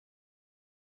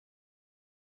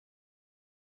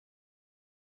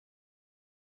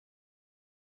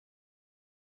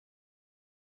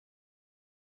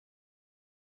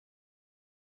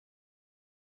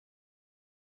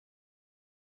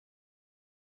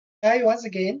Hi, once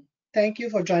again. Thank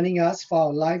you for joining us for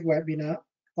our live webinar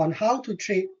on how to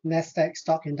trade Nasdaq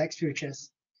Stock Index Futures.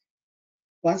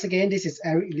 Once again, this is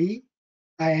Eric Lee.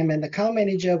 I am an account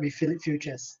manager with Phillip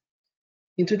Futures.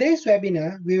 In today's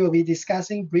webinar, we will be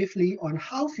discussing briefly on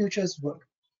how futures work,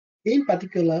 in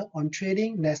particular on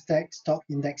trading Nasdaq Stock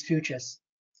Index Futures.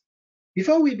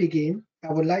 Before we begin,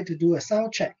 I would like to do a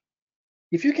sound check.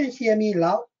 If you can hear me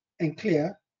loud and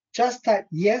clear, just type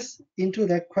yes into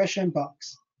the question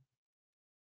box.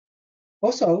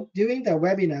 Also, during the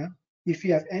webinar, if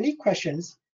you have any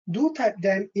questions, do type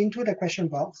them into the question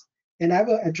box and I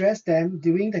will address them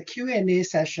during the Q&A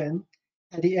session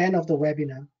at the end of the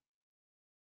webinar.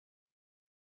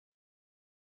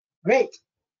 Great!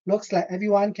 Looks like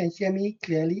everyone can hear me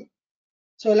clearly.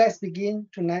 So let's begin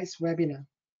tonight's webinar.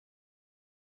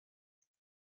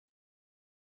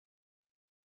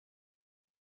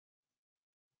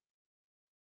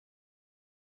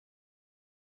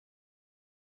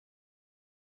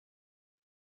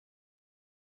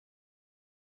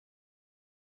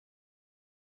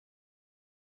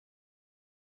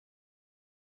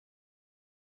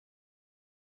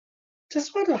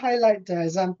 Just want to highlight the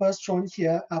examples shown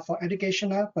here are for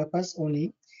educational purpose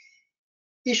only.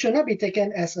 It should not be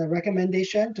taken as a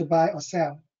recommendation to buy or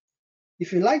sell.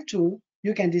 If you like to,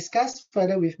 you can discuss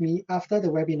further with me after the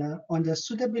webinar on the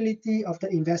suitability of the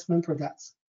investment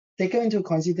products, taking into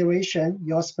consideration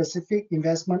your specific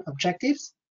investment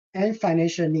objectives and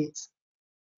financial needs.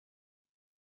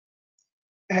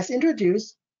 As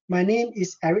introduced, my name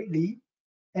is Eric Lee,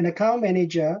 an account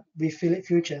manager with Phillip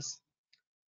Futures.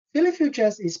 Phillip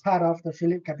Futures is part of the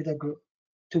Phillip Capital Group,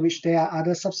 to which there are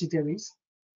other subsidiaries,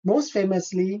 most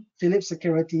famously Phillip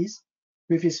Securities,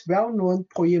 with its well-known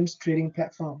POEMS trading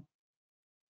platform.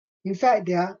 In fact,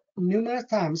 there are numerous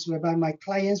times whereby my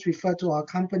clients refer to our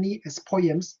company as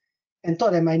POEMS and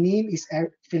thought that my name is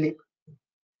Phillip.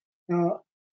 Now,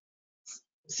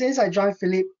 since I joined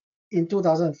Phillip in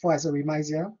 2004 as a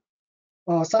reminder,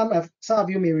 or some of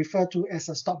you may refer to as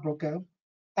a stockbroker,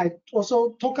 I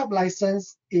also took up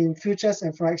license in futures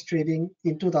and forex trading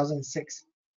in 2006.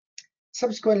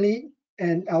 Subsequently,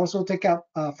 and I also took up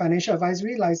a financial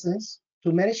advisory license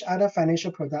to manage other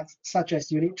financial products such as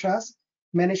unit trust,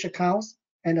 managed accounts,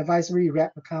 and advisory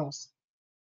wrap accounts.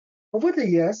 Over the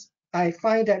years, I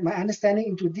find that my understanding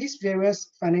into these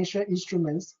various financial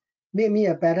instruments made me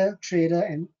a better trader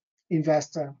and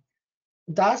investor,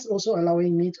 thus also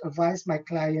allowing me to advise my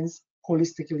clients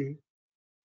holistically.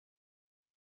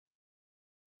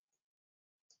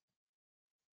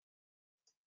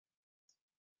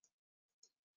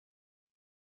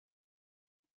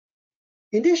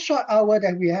 In this short hour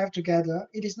that we have together,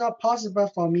 it is not possible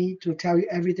for me to tell you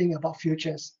everything about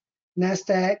futures,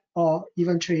 Nasdaq, or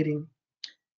even trading.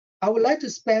 I would like to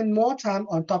spend more time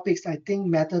on topics I think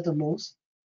matter the most,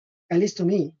 at least to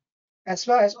me, as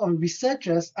well as on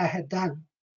researches I had done.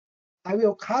 I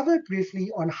will cover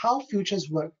briefly on how futures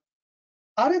work.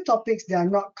 Other topics that are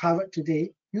not covered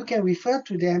today, you can refer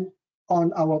to them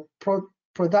on our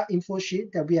product info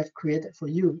sheet that we have created for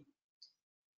you.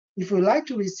 If you would like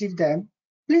to receive them,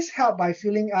 please help by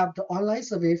filling up the online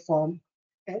survey form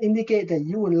and indicate that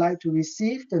you would like to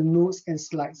receive the notes and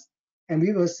slides, and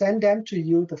we will send them to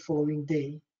you the following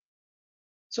day.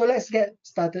 So let's get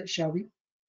started, shall we?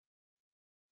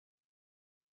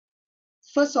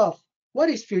 First off, what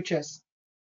is futures?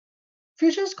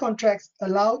 Futures contracts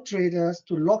allow traders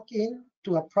to lock in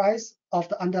to a price of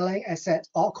the underlying asset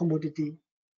or commodity.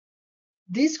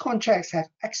 These contracts have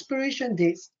expiration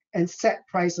dates and set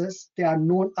prices that are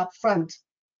known upfront.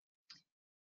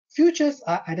 Futures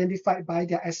are identified by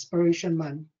their expiration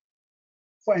month.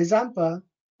 For example,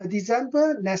 a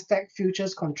December Nasdaq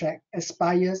futures contract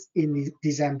expires in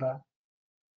December.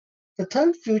 The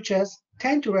term futures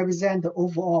tend to represent the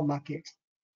overall market.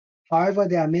 However,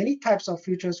 there are many types of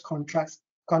futures contracts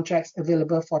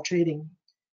available for trading.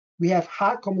 We have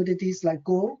hard commodities like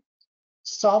gold,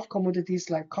 soft commodities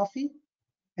like coffee,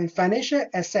 and financial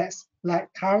assets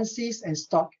like currencies and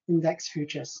stock index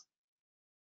futures.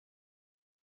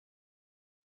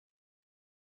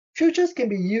 Futures can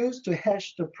be used to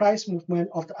hedge the price movement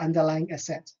of the underlying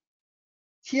asset.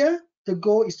 Here, the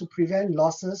goal is to prevent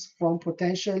losses from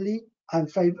potentially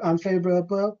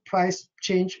unfavorable price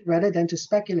change rather than to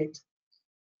speculate.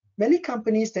 Many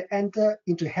companies that enter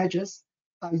into hedges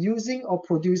are using or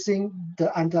producing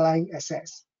the underlying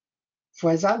assets.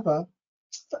 For example,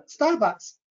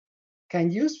 Starbucks can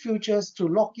use futures to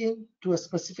lock in to a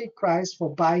specific price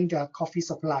for buying their coffee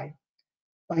supply.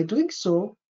 By doing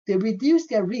so, they reduce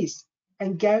their risk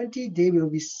and guarantee they will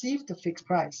receive the fixed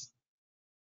price.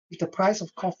 If the price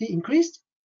of coffee increased,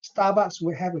 Starbucks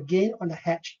will have a gain on the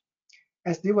hedge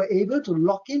as they were able to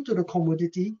lock into the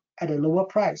commodity at a lower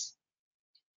price.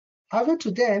 However,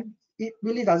 to them, it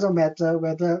really doesn't matter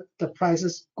whether the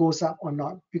prices goes up or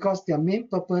not, because their main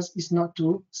purpose is not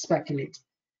to speculate.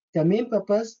 Their main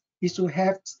purpose is to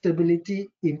have stability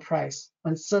in price,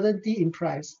 uncertainty in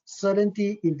price,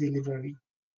 certainty in delivery.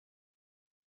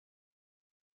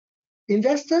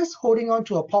 Investors holding on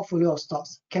to a portfolio of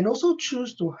stocks can also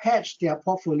choose to hedge their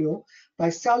portfolio by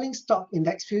selling stock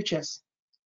index futures.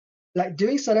 Like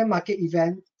during certain market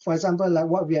event, for example, like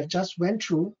what we have just went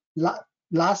through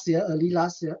last year,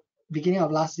 beginning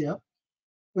of last year,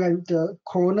 when the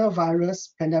coronavirus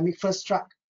pandemic first struck,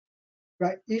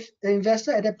 right? If the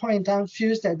investor at that point in time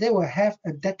feels that they will have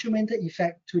a detrimental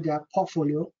effect to their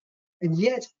portfolio, and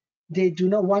yet they do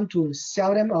not want to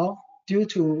sell them off due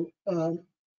to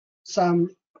some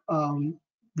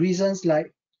reasons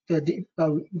like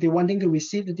they wanting to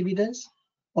receive the dividends,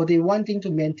 or they wanting to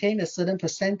maintain a certain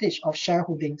percentage of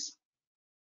shareholdings.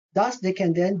 Thus, they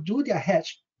can then do their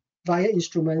hedge via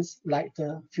instruments like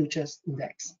the futures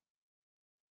index.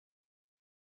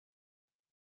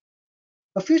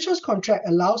 A futures contract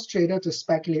allows traders to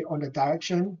speculate on the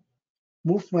direction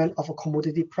movement of a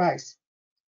commodity price.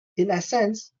 In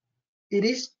essence, it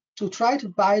is to try to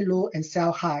buy low and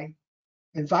sell high,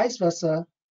 and vice versa,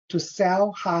 to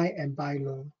sell high and buy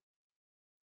low.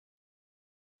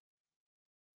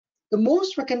 The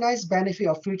most recognized benefit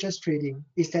of futures trading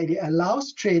is that it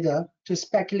allows traders to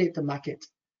speculate the market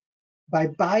by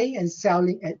buying and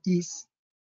selling at ease.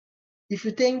 If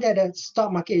you think that the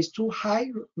stock market is too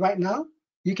high right now,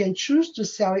 you can choose to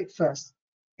sell it first.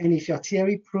 And if your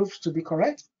theory proves to be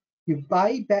correct, you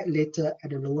buy back later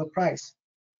at a lower price.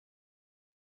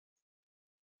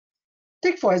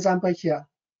 Take for example here,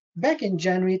 back in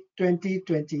January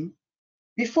 2020,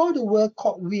 before the world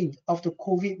caught wind of the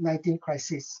COVID-19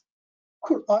 crisis,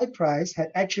 crude oil price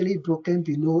had actually broken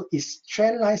below its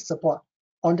trendline support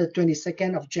on the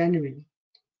 22nd of January.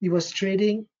 It was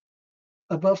trading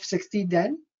above 60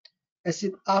 then.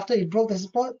 After it broke the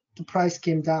support, the price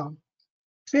came down.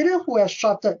 Traders who have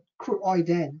shorted crude oil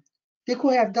then, they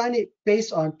could have done it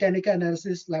based on technical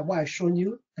analysis like what I've shown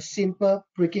you, a simple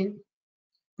breaking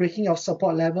of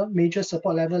support level, major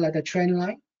support level like the trend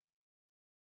line.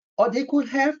 Or they could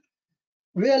have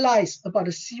realized about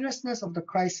the seriousness of the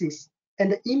crisis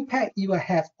and the impact it will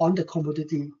have on the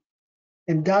commodity,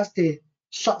 and thus they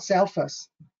short sell first.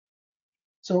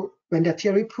 So when their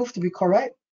theory proved to be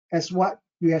correct, as what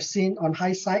we have seen on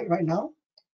high side right now,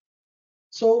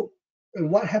 so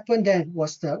what happened then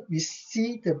was that we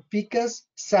see the biggest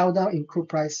sell down in crude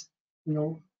price,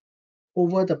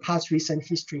 over the past recent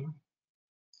history.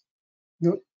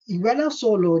 It went up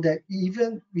so low that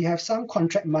even we have some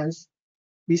contract months,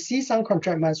 we see some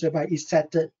contract months whereby it's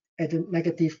set at a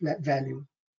negative net value.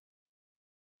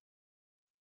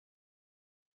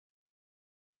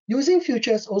 Using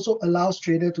futures also allows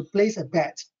traders to place a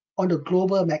bet on the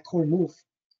global macro move.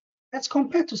 As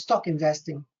compared to stock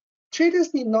investing,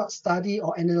 traders need not study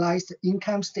or analyze the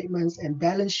income statements and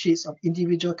balance sheets of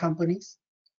individual companies,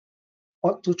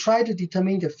 or to try to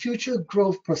determine the future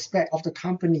growth prospect of the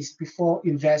companies before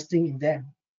investing in them.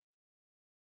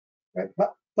 Right?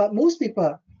 But most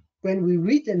people, when we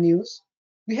read the news,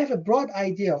 we have a broad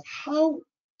idea of how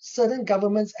certain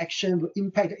government's action will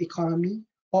impact the economy,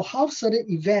 or how certain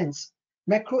events,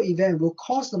 macro event, will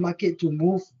cause the market to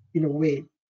move in a way.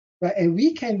 Right? And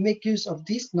we can make use of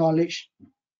this knowledge,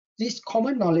 this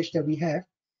common knowledge that we have,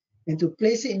 and to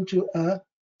place it into a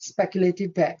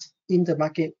speculative bet in the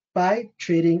market by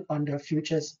trading on the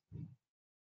futures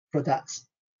products.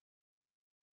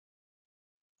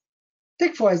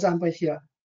 Take for example here,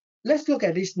 let's look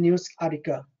at this news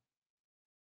article.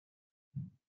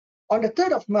 On the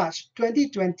 3rd of March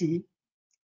 2020,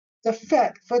 the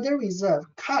Federal Reserve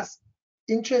cuts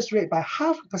interest rate by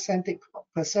half a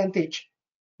percentage.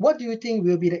 What do you think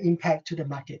will be the impact to the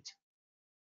market?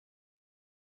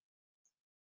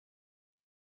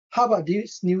 How about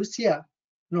this news here?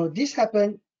 This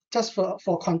happened, just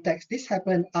for context, this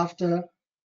happened after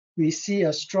we see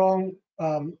a strong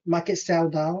market sell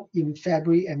down in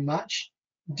February and March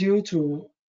due to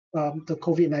the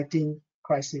COVID-19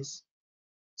 crisis.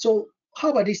 So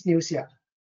how about this news here?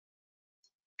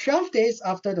 12 days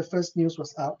after the first news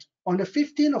was out, on the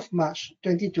 15th of March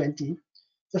 2020,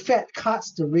 the Fed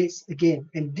cuts the rates again,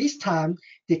 and this time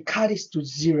they cut it to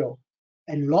zero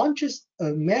and launches a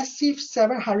massive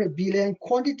 700 billion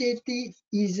quantitative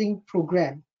easing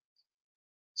program.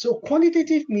 So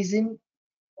quantitative easing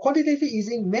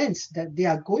means that they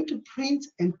are going to print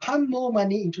and pump more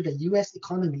money into the US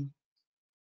economy.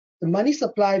 The money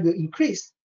supply will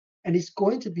increase, and it's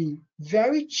going to be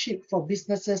very cheap for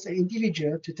businesses and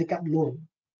individuals to take up loan.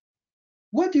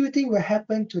 What do you think will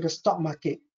happen to the stock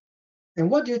market? And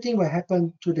what do you think will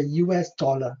happen to the US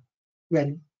dollar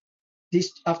when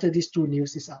after these two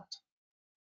news is out?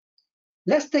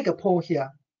 Let's take a poll here.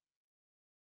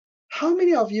 How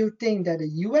many of you think that the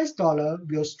US dollar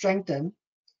will strengthen?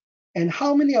 And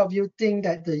how many of you think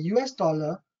that the US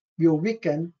dollar will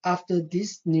weaken after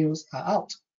these news are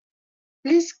out?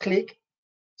 Please click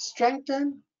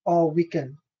strengthen or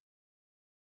weaken.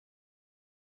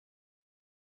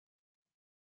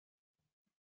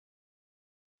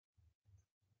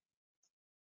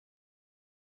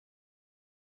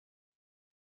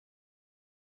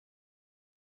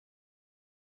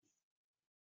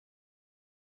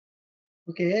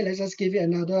 Okay, let's just give it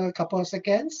another couple of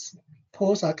seconds.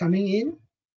 Polls are coming in.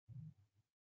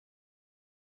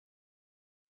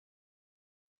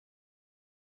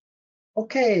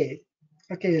 Okay,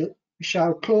 we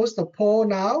shall close the poll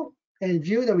now and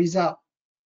view the result.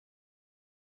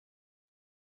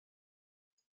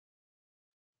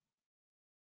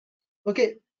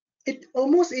 Okay,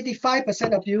 almost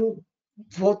 85% of you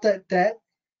voted that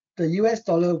the US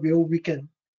dollar will weaken,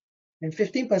 and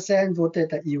 15% voted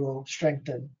that it will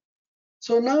strengthen.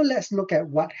 So now let's look at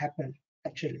what happened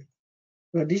actually.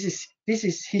 Well, this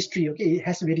is history, okay? It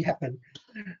has already happened,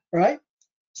 right?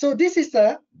 So this is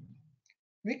the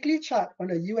weekly chart on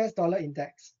the US dollar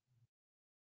index.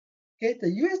 Okay,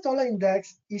 the US dollar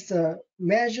index is a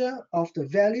measure of the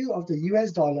value of the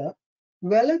US dollar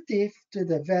relative to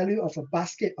the value of a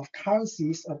basket of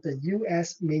currencies of the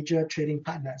US major trading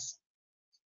partners.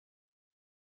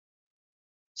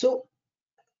 So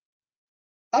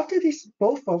after this,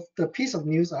 both of the piece of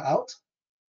news are out,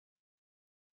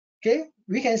 okay,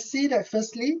 we can see that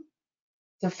firstly,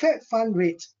 the Fed fund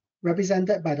rate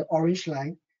represented by the orange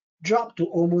line dropped to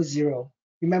almost zero.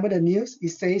 Remember the news, it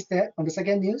says that on the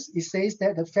second news, it says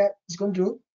that the Fed is going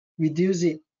to reduce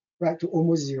it right to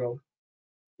almost zero,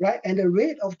 right? And the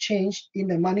rate of change in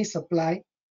the money supply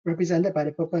represented by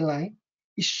the purple line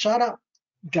is shot up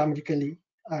drastically,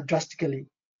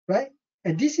 right?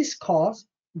 And this is caused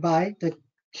by the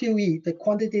QE, the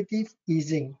quantitative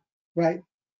easing, right?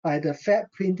 By the Fed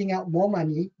printing out more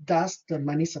money, thus the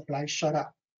money supply shot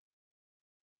up.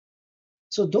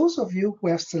 So those of you who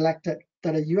have selected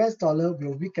that the US dollar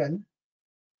will weaken,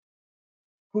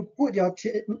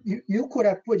 you could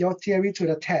have put your theory to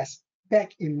the test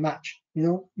back in March.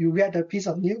 You read the piece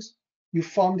of news, you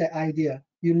formed that idea,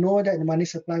 you know that the money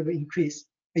supply will increase,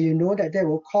 and you know that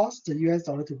will cause the US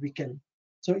dollar to weaken.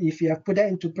 So if you have put that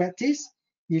into practice,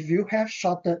 if you have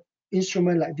shorted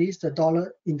instrument like this, the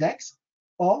dollar index,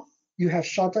 or you have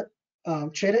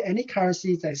traded any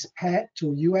currency that is paired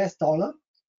to US dollar,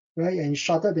 right, and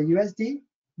shorted the USD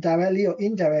directly or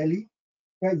indirectly,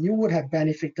 right, you would have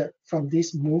benefited from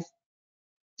this move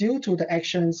due to the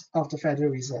actions of the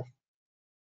Federal Reserve.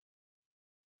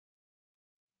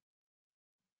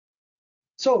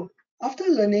 So after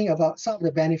learning about some of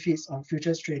the benefits of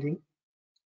futures trading,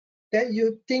 then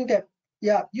you think that,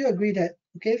 yeah, you agree that,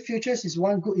 okay, futures is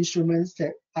one good instrument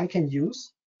that I can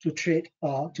use to trade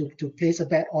or to place a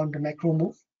bet on the macro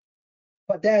move.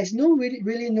 But there is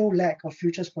really no lack of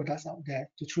futures products out there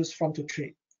to choose from to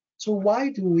trade. So why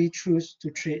do we choose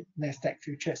to trade Nasdaq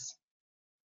futures?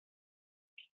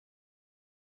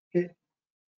 Okay.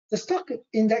 The stock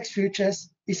index futures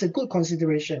is a good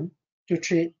consideration to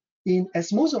trade in,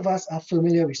 as most of us are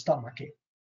familiar with stock market,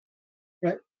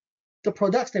 right? The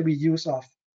products that we use of,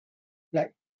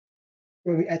 like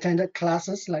when we attended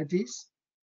classes like this,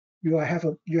 you have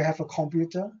a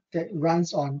computer that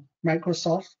runs on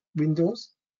Microsoft Windows.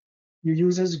 You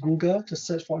use Google to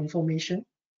search for information.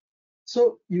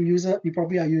 So you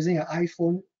probably are using an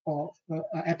iPhone or an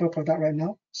Apple product right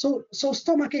now. So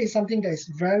stock market is something that is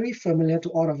very familiar to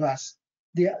all of us.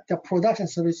 The products and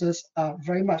services are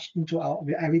very much into our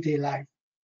everyday life.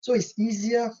 So it's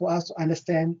easier for us to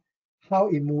understand how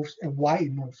it moves and why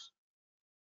it moves.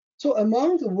 So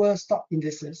among the world stock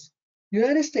indices,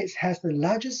 United States has the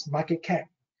largest market cap,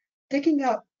 taking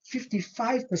up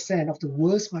 55% of the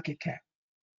world's market cap.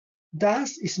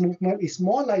 Thus, its movement is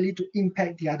more likely to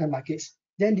impact the other markets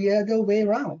than the other way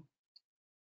around.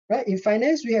 Right? In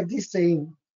finance, we have this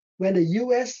saying, when the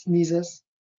US sneezes,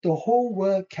 the whole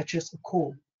world catches a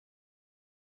cold.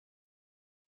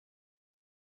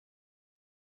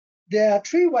 There are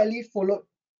three widely followed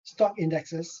stock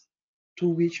indexes to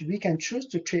which we can choose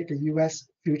to trade the US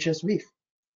futures with.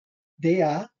 They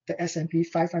are the S&P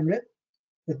 500,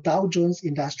 the Dow Jones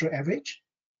Industrial Average,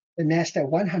 the Nasdaq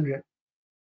 100.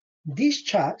 This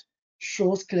chart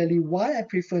shows clearly why I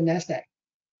prefer Nasdaq.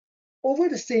 over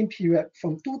the same period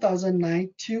from 2009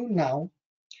 till now,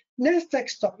 Nasdaq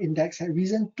Stock Index had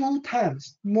risen 2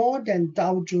 times more than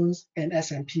Dow Jones and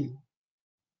S&P.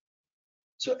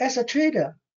 So as a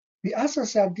trader, we ask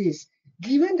ourselves this: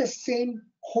 given the same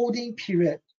holding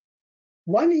period,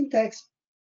 one index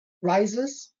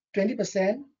rises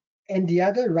 20% and the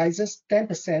other rises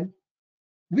 10%,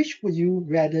 which would you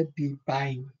rather be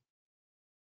buying?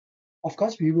 Of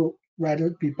course, we will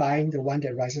rather be buying the one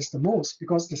that rises the most,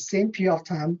 because the same period of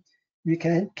time, we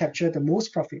can capture the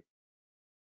most profit.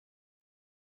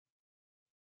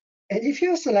 And if you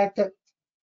have selected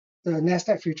the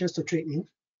Nasdaq futures to trade in,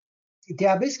 there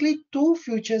are basically two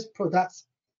futures products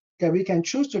that we can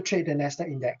choose to trade the Nasdaq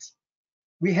index.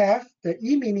 We have the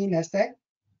E-mini Nasdaq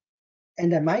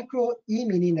and the micro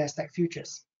E-mini Nasdaq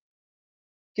futures.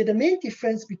 Okay, the main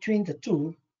difference between the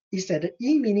two is that the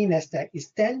E-mini Nasdaq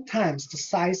is 10 times the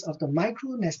size of the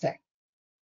micro Nasdaq.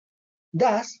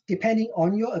 Thus, depending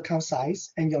on your account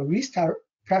size and your risk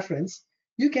preference,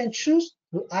 you can choose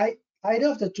either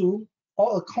of the two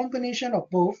or a combination of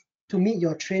both to meet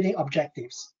your trading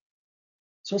objectives.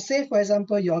 So say, for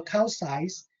example, your account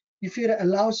size, you feel that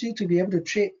allows you to be able to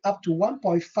trade up to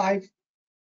 1.5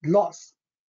 lots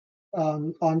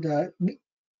on the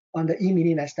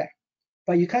E-mini Nasdaq,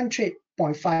 but you can't trade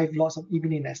 0.5 lots of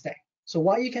E-mini Nasdaq. So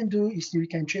what you can do is you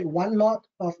can trade 1 lot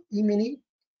of E-mini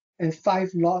and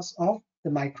 5 lots of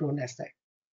the micro Nasdaq.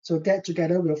 So that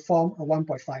together will form a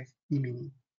 1.5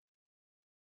 E-mini.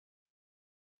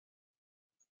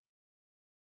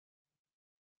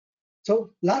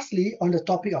 So lastly, on the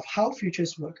topic of how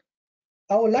futures work,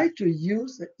 I would like to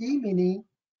use the E-mini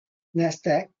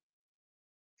Nasdaq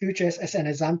futures as an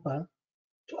example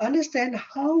to understand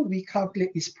how we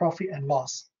calculate its profit and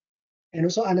loss, and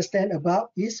also understand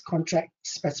about its contract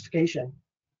specification.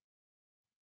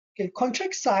 Okay,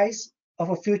 contract size of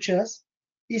a futures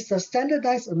is the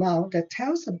standardized amount that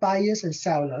tells the buyers and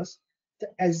sellers the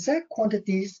exact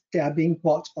quantities that are being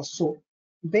bought or sold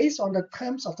based on the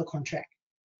terms of the contract.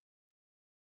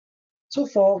 So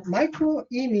for micro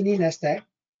E-mini Nasdaq,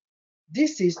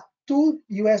 this is $2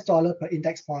 per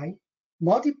index point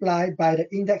multiplied by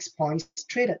the index points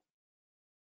traded.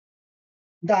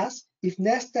 Thus, if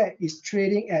Nasdaq is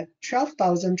trading at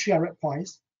 12,300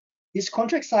 points, its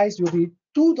contract size will be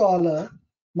 $2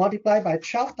 multiplied by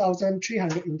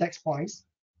 12,300 index points,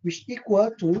 which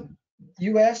equal to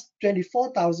US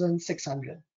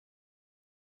 24,600.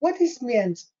 What this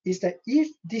means is that if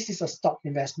this is a stock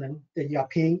investment that you are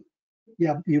paying,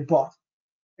 you bought,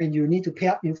 and you need to pay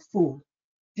up in full,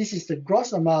 this is the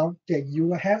gross amount that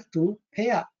you have to pay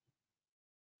up.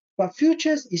 But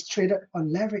futures is traded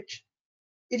on leverage.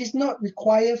 It is not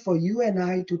required for you and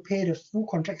I to pay the full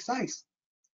contract size.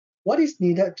 What is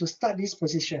needed to start this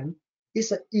position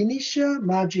is an initial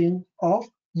margin of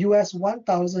US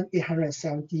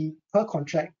 1,870 per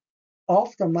contract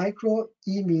of the micro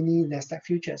E-mini Nasdaq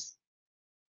futures,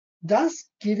 thus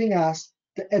giving us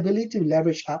the ability to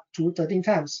leverage up to 13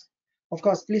 times. Of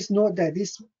course, please note that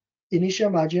this initial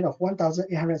margin of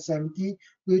 1,870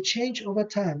 will change over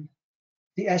time.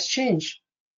 The exchange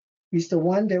is the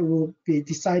one that will be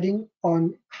deciding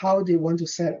on how they want to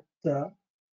set the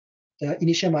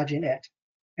initial margin at.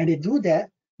 And they do that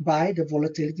by the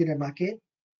volatility in the market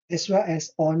as well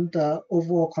as on the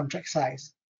overall contract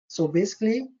size. So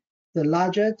basically, the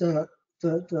larger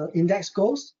the index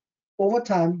goes, over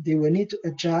time, they will need to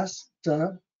adjust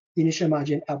the initial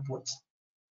margin upwards.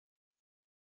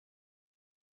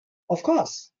 Of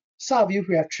course, some of you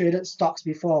who have traded stocks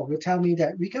before will tell me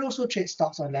that we can also trade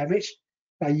stocks on leverage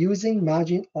by using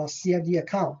margin or CFD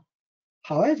account.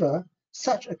 However,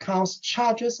 such accounts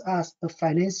charges us a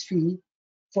finance fee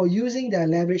for using their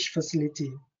leverage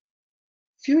facility.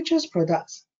 Futures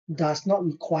products does not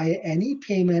require any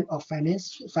payment of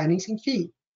financing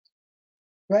fee,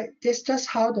 right? That's just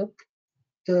how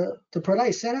the product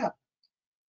is set up.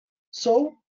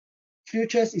 So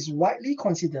futures is widely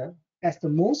considered as the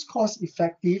most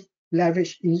cost-effective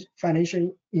leverage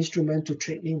financial instrument to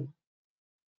trade in.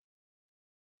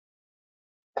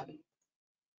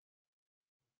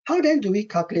 How then do we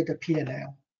calculate the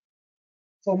P&L?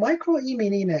 For micro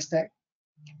E-mini Nasdaq,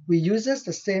 we use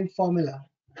the same formula.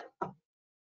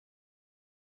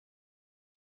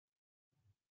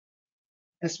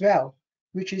 As well,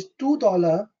 which is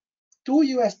 $2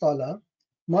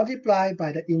 multiplied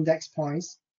by the index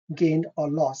points gained or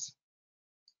lost.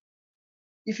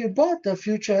 If you bought the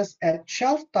futures at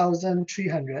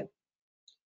 12,300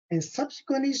 and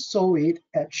subsequently sold it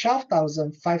at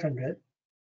 12,500,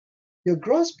 your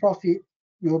gross profit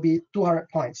will be 200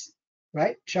 points,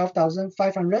 right?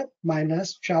 12,500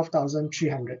 minus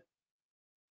 12,300.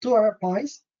 200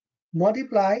 points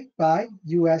multiplied by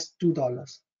US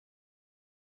 $2.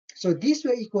 So this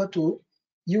will equal to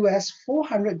US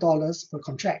 $400 per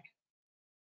contract.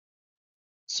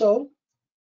 So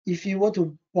if you were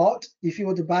to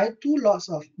buy 2 lots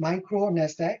of micro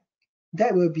Nasdaq,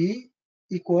 that will be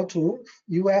equal to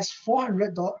US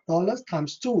 $400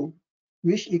 times 2,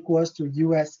 which equals to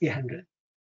US 800.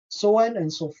 So on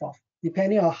and so forth,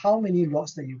 depending on how many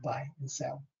lots that you buy and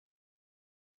sell.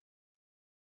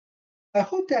 I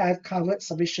hope that I've covered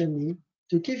sufficiently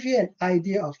to give you an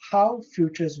idea of how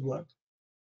futures work,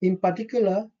 in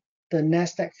particular, the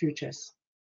Nasdaq futures.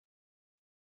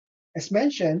 As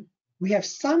mentioned, we have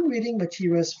some reading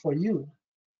materials for you.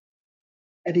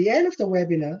 At the end of the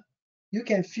webinar, you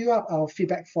can fill up our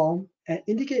feedback form and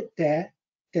indicate there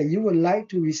that you would like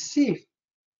to receive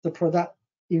the product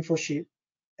info sheet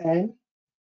and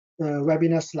the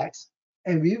webinar slides,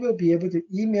 and we will be able to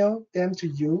email them to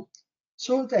you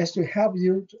so as to help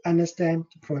you to understand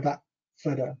the product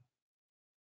further.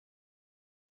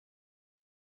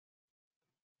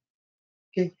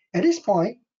 Okay, at this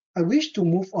point, I wish to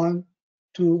move on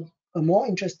to a more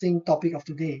interesting topic of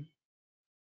today,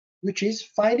 which is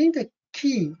finding the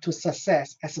key to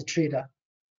success as a trader.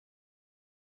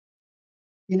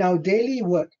 In our daily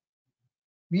work,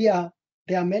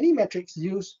 there are many metrics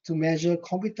used to measure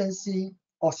competency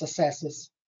or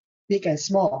successes, big and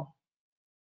small,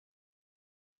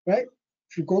 right?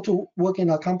 If you go to work in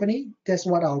our company, that's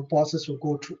what our bosses will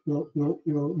go to,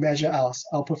 will measure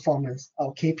our performance,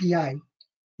 our KPI.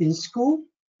 In school,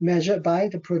 measured by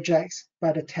the projects,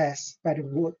 by the tests, by the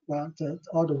work,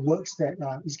 all the works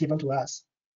that is given to us.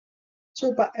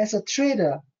 So, but as a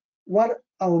trader, what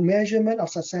our measurement of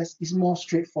success is more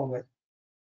straightforward.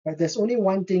 Right? There's only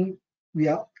one thing we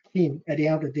are keen at the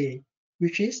end of the day,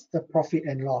 which is the profit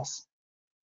and loss.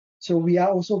 So we are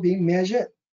also being measured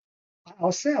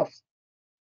ourselves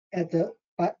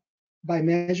by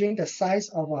measuring the size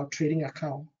of our trading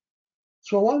account.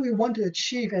 So what we want to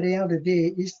achieve at the end of the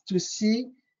day is to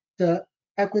see the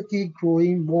equity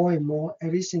growing more and more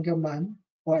every single month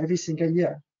or every single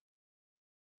year.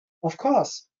 Of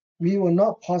course, we will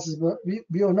not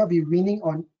be winning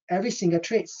on every single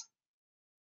trades.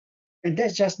 And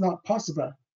that's just not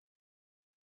possible.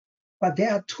 But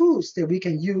there are tools that we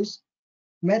can use,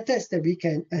 methods that we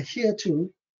can adhere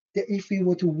to, that if we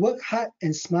were to work hard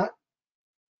and smart,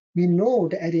 we know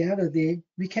that at the end of the day,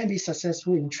 we can be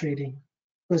successful in trading,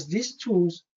 because these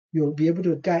tools will be able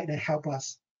to guide and help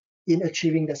us in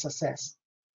achieving the success.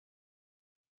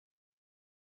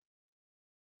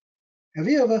 Have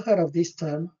you ever heard of this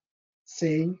term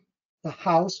saying, the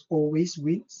house always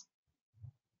wins?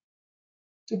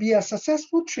 To be a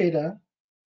successful trader,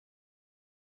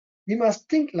 we must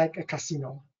think like a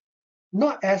casino,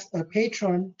 not as a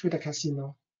patron to the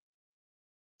casino.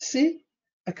 See,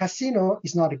 a casino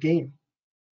is not a game,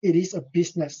 it is a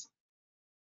business.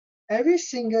 Every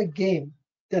single game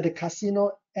that the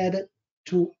casino added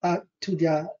to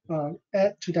their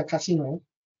casino,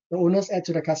 the owners add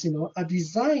to the casino, are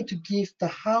designed to give the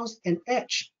house an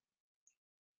edge.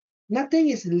 Nothing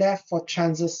is left for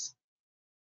chances.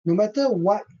 No matter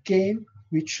what game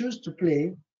we choose to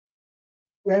play,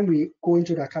 when we go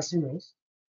into the casinos,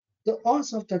 the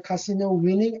odds of the casino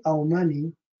winning our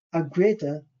money are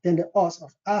greater than the odds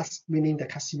of us winning the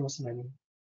casino's money.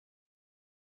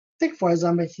 Take for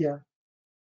example here,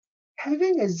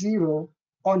 having a zero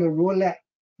on a roulette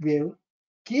wheel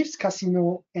gives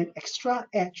casino an extra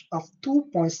edge of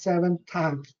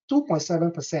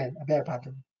 2.7%, I beg your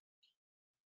pardon.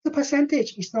 The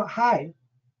percentage is not high,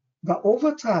 but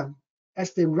over time,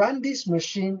 as they run this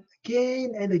machine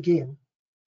again and again,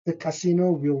 the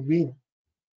casino will win.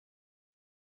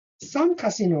 Some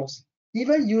casinos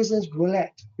even uses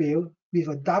roulette wheel with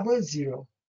a double zero.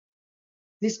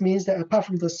 This means that apart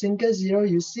from the single zero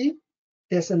you see,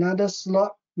 there's another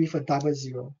slot with a double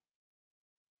zero.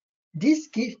 This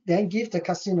then gives the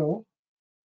casino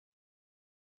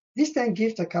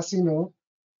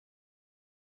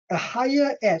a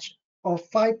higher edge of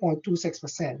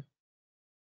 5.26%.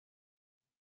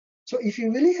 So if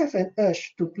you really have an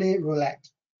urge to play roulette,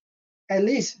 at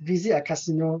least visit a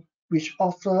casino which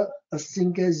offers a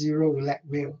single zero roulette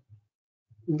wheel.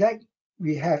 In that,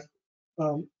 we have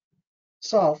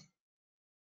sort of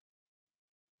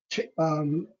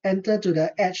enter to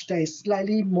the edge that is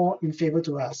slightly more in favor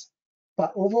to us.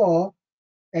 But overall,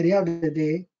 at the end of the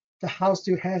day, the house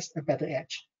still has a better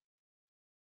edge.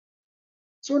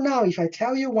 So now if I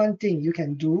tell you one thing you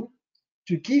can do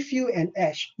to give you an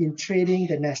edge in trading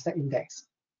the Nasdaq index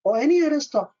or any other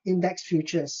stock index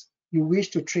futures you wish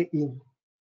to trade in,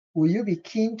 will you be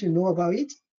keen to know about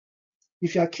it?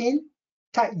 If you are keen,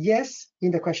 Type yes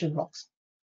in the question box.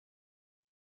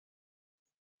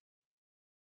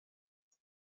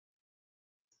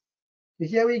 So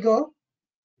here we go.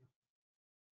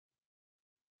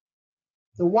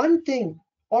 The one thing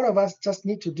all of us just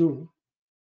need to do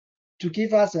to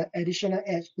give us an additional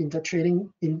edge in the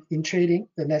trading in trading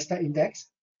the Nasdaq index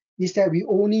is that we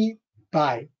only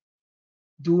buy,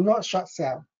 do not short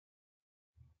sell,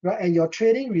 right? And your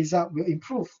trading result will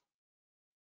improve.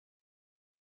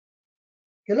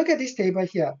 Okay, look at this table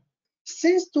here.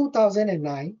 Since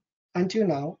 2009 until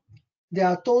now, there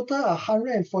are total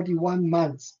 141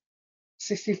 months.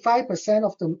 65%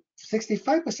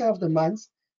 of the months,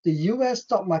 the US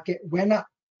stock market went up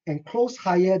and closed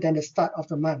higher than the start of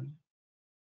the month.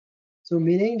 So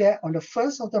meaning that on the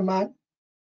first of the month,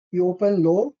 you open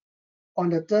low. On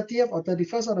the 30th or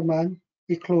 31st of the month,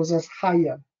 it closes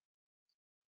higher.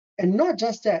 And not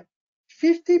just that,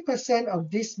 50% of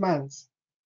these months,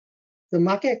 the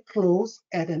market closed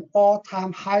at an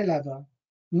all-time high level,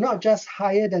 not just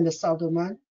higher than the start of the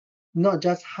month, not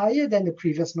just higher than the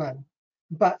previous month,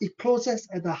 but it closes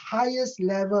at the highest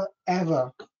level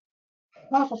ever.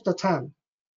 Half of the time,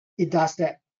 it does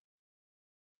that.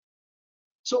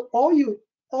 So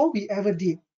all we ever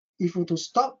did, if we were to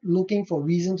stop looking for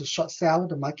reason to short sell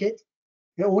the market,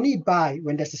 we only buy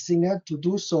when there's a signal to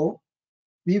do so,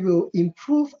 we will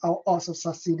improve our odds of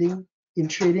succeeding in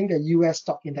trading the US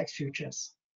stock index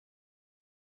futures.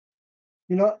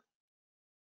 You know,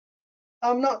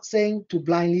 I'm not saying to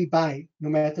blindly buy no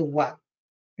matter what,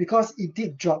 because it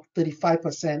did drop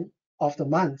 35% of the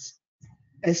months.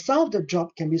 And some of the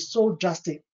drop can be so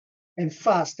drastic and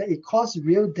fast that it causes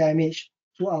real damage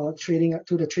to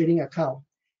the trading account,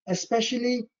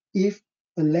 especially if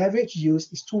the leverage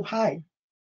used is too high.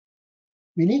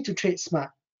 We need to trade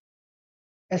smart.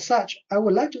 As such, I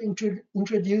would like to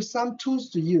introduce some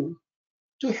tools to you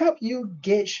to help you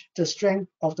gauge the strength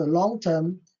of the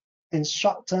long-term and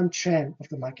short-term trend of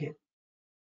the market.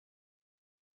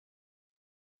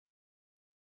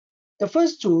 The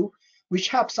first tool, which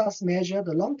helps us measure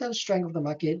the long-term strength of the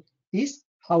market, is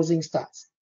housing starts.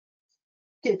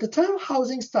 Okay, the term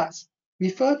housing starts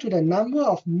refer to the number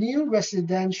of new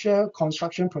residential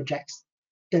construction projects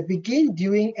that begin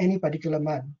during any particular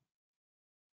month.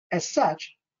 As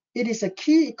such, it is a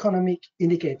key economic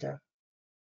indicator.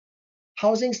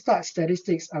 Housing start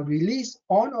statistics are released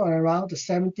on or around the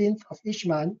 17th of each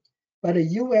month by the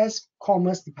US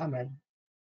Commerce Department.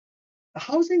 A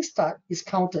housing start is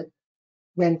counted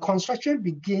when construction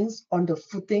begins on the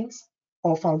footings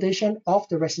or foundation of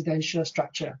the residential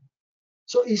structure.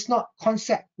 So it's not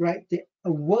concept, right?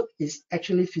 The work is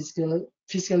actually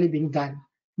physically being done.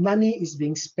 Money is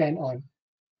being spent on,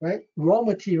 right? Raw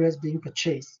materials being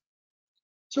purchased.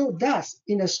 So thus,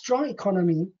 in a strong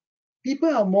economy,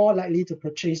 people are more likely to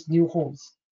purchase new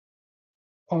homes.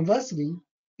 Conversely,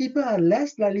 people are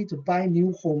less likely to buy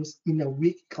new homes in a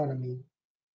weak economy.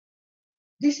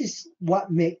 This is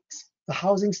what makes the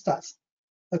housing starts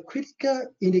a critical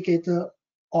indicator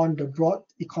on the broad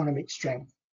economic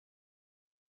strength.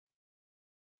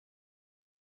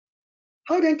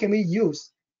 How then can we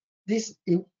use this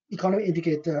economic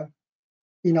indicator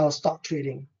in our stock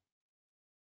trading?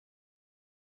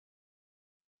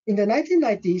 In the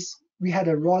 1990s, we had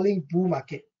a rolling bull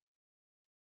market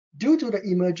due to the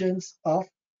emergence of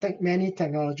many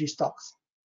technology stocks.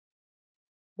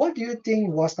 What do you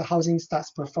think was the housing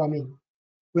starts performing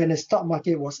when the stock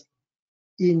market was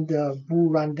in the bull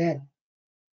run then?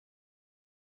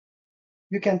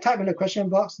 You can type in the question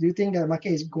box, do you think the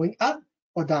market is going up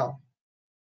or down?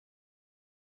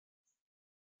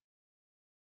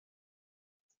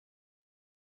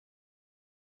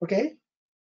 Okay.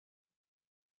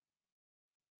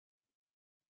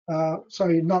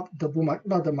 Sorry, not the bull market,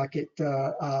 not the market.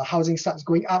 The housing starts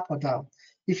going up or down.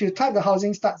 If you type the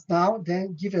housing starts down,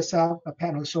 then give yourself a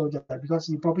pat on the shoulder because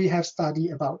you probably have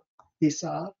studied about this,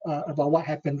 about what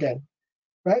happened then,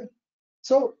 right?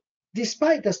 So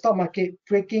despite the stock market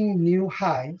breaking new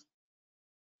high,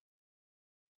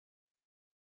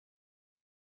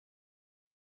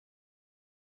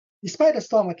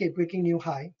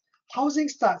 housing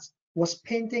starts was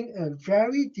painting a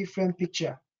very different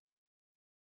picture,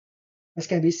 as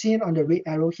can be seen on the red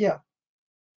arrow here,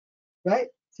 right?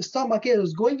 The stock market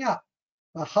was going up,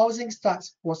 but housing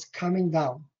starts was coming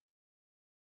down.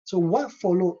 So what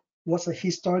followed was a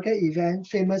historical event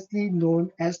famously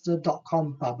known as the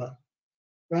dot-com bubble,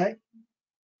 right?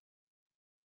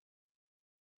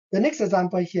 The next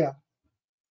example here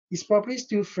is probably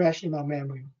still fresh in our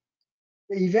memory.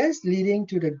 The events leading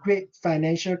to the great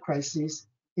financial crisis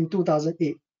in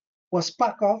 2008 was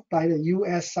sparked off by the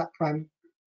US subprime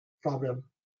problem.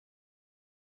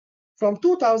 From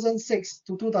 2006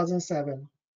 to 2007,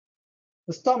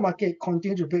 the stock market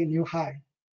continued to break new high.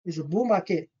 It's a bull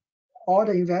market. All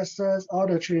the investors, all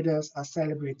the traders are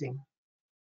celebrating.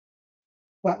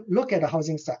 But look at the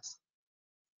housing starts.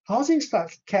 Housing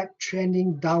starts kept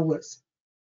trending downwards.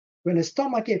 When the stock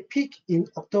market peaked in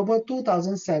October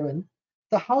 2007,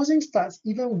 the housing starts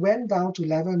even went down to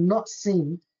level not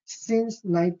seen since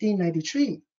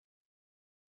 1993.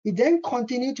 It then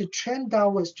continued to trend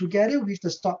downwards together with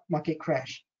the stock market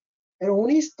crash. It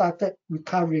only started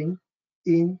recovering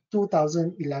in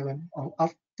 2011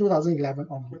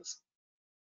 onwards.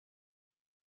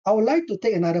 I would like to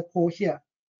take another poll here.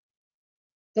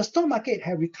 The stock market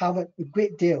had recovered a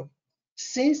great deal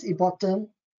since it bottomed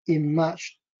in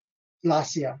March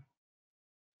last year.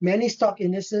 Many stock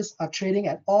indices are trading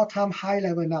at all-time high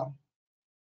level now,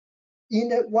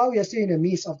 while we are still in the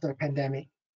midst of the pandemic.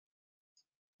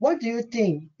 What do you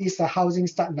think is the housing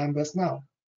start numbers now?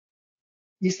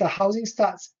 Is the housing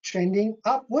starts trending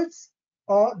upwards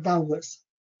or downwards?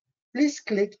 Please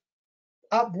click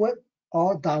upward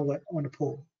or downward on the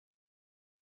poll.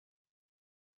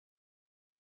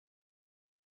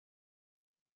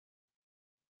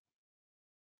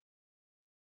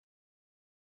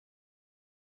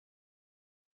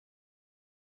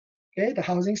 Okay, the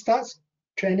housing starts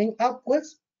trending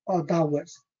upwards or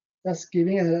downwards. Just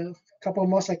giving a couple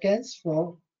more seconds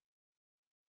for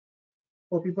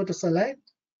people to select.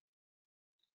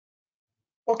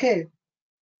 Okay,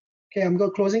 I'm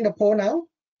closing the poll now.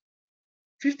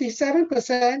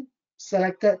 57%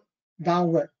 selected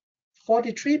downward.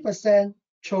 43%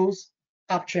 chose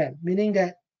uptrend, meaning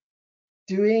that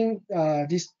during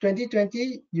this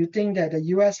 2020, you think that the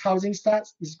US housing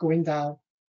starts is going down.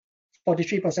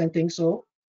 43% think so.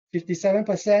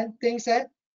 57% thinks that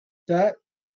the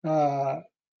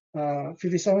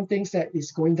 57 thinks that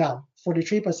it's going down.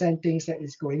 43% thinks that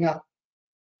it's going up.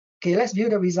 Okay, let's view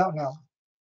the result now.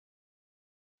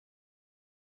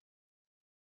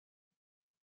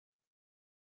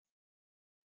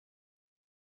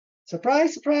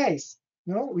 Surprise, surprise.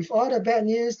 With all the bad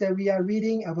news that we are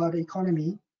reading about the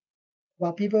economy,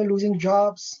 about people losing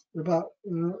jobs, about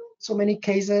so many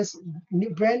cases,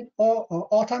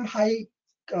 all-time high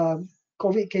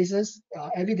COVID cases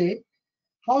every day,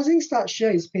 housing start share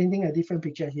is painting a different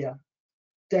picture here.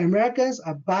 The Americans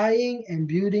are buying and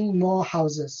building more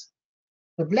houses.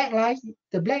 The black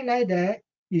line there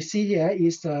you see here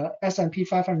is the S&P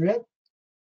 500.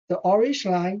 The orange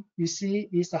line you see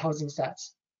is the housing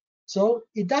starts. So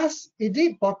it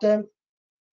did bottom,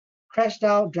 crash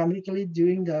down dramatically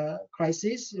during the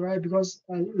crisis, right? Because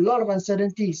a lot of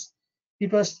uncertainties,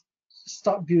 people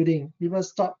stopped building, people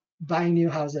stopped buying new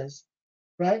houses,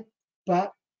 right?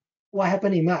 But what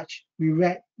happened in March?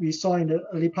 We saw in the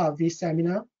early part of this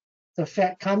seminar, the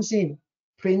Fed comes in,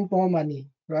 print more money,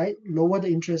 right? Lower the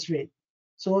interest rate.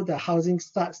 So the housing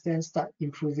starts then start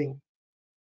improving.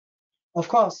 Of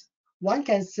course, one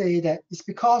can say that it's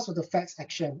because of the Fed's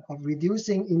action of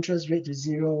reducing interest rate to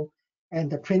zero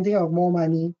and the printing of more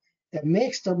money that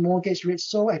makes the mortgage rate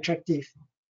so attractive.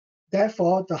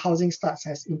 Therefore, the housing starts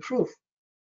has improved.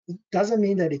 It doesn't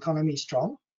mean that the economy is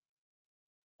strong.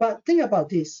 But think about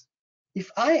this. If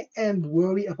I am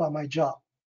worried about my job,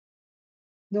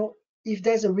 if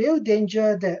there's a real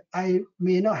danger that I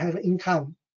may not have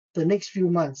income the next few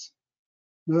months,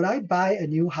 will I buy a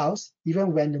new house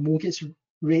even when the mortgage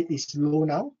rate is low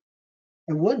now?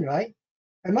 I won't, right?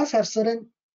 I must have certain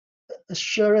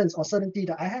assurance or certainty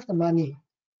that I have the money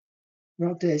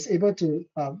that is able to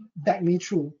back me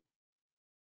through.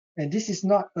 And this is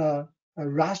not a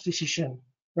rash decision,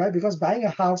 right? Because buying a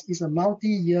house is a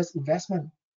multi-year investment.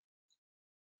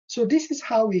 So this is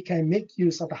how we can make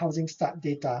use of the housing start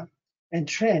data and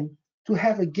trend to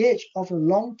have a gauge of a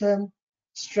long-term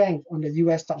strength on the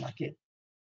US stock market.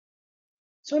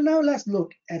 So now let's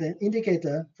look at an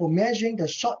indicator for measuring the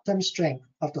short-term strength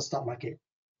of the stock market.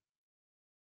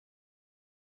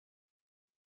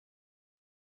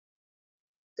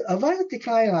 The advanced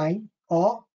decline line,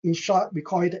 or in short, we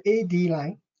call it the AD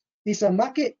line, is a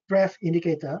market breadth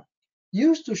indicator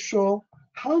used to show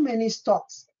how many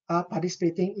stocks are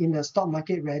participating in the stock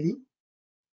market rally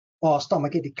or stock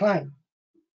market decline.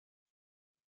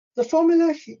 The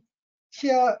formula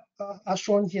here are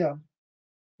shown here.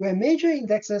 Where major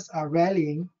indexes are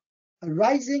rallying, a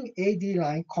rising AD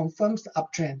line confirms the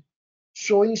uptrend,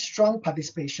 showing strong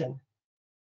participation.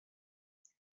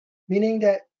 Meaning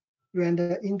that when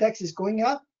the index is going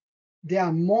up, there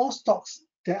are more stocks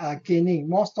that are gaining,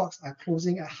 more stocks are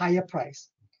closing at higher price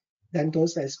than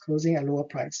those that is closing at lower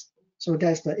price. So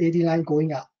that's the AD line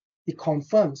going up. It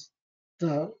confirms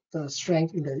the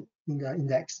strength in the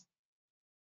index.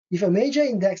 If a major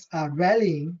index are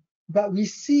rallying, but we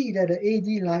see that the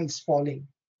AD line is falling,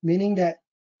 meaning that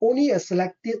only a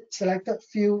selected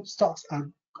few stocks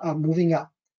are moving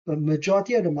up, the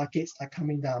majority of the markets are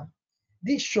coming down.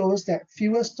 This shows that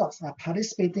fewer stocks are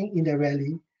participating in the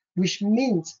rally, which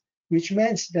means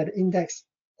that the index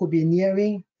could be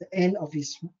nearing the end of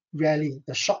its rally,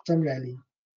 the short-term rally.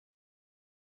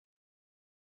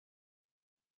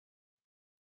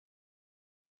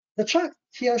 The chart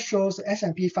here shows the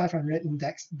S&P 500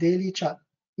 index daily chart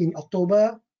in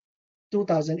October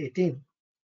 2018.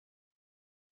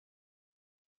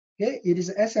 Okay, it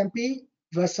is S&P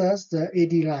versus the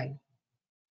AD line.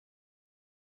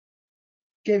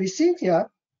 Okay, we see here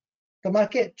the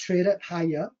market traded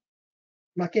higher.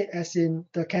 Market as in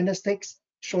the candlesticks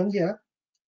shown here,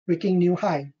 breaking new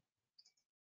high.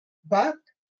 But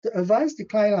the advanced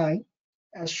decline line,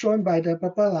 as shown by the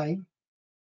purple line,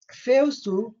 fails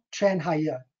to trend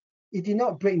higher. It did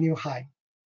not break new high.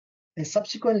 And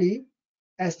subsequently,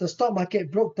 as the stock market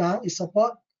broke down its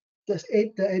support, the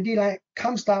AD line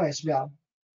comes down as well.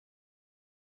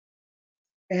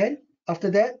 And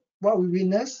after that, what we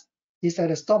witness is that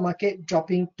the stock market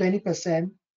dropping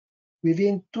 20%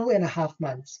 within 2.5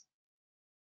 months.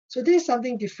 So this is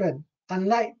something different.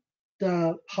 Unlike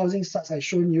the housing starts I've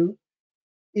shown you,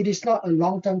 it is not a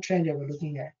long-term trend that we're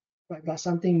looking at, right, but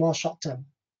something more short-term.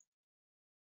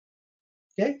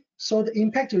 Okay, so the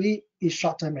impact to it is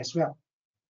short-term as well.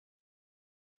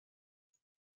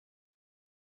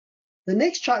 The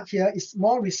next chart here is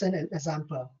more recent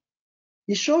example.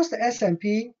 It shows the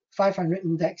S&P 500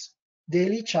 index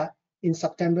daily chart in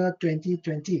September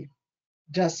 2020,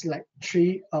 just like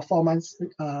 3 or 4 months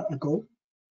ago.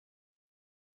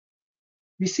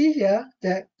 We see here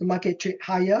that the market trade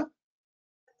higher,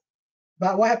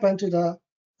 but what happened to the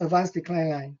advanced decline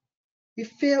line? It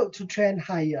failed to trend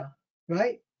higher,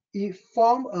 right? It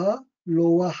formed a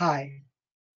lower high.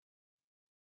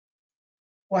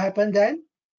 What happened then?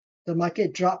 The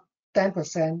market dropped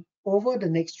 10% over the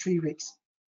next 3 weeks.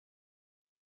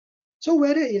 So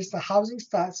whether it's the housing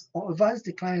starts or advanced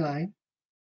decline line,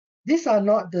 these are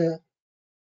not the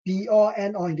be-all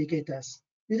end-all indicators.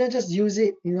 You don't just use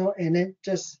it, and then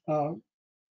just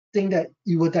think that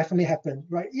it will definitely happen,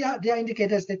 right? Yeah, they are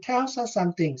indicators that tell us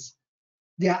some things.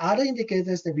 There are other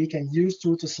indicators that we can use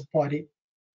to support it,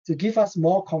 to give us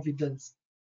more confidence,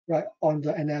 right, on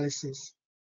the analysis,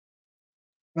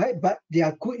 right? But they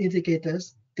are good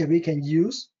indicators that we can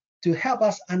use to help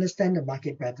us understand the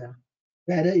market better,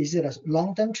 whether is it a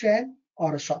long-term trend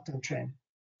or a short-term trend.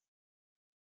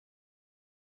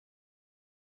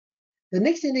 The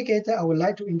next indicator I would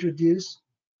like to introduce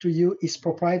to you is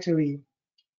proprietary.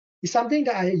 It's something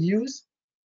that I use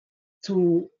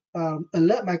to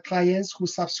alert my clients who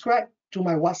subscribe to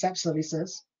my WhatsApp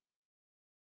services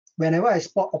whenever I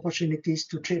spot opportunities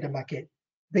to trade the market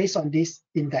based on this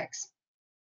index.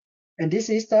 And this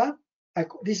is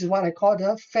what I call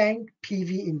the FANG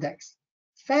PV index.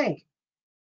 FANG,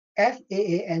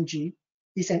 F-A-A-N-G,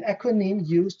 is an acronym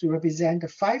used to represent the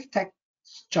 5 tech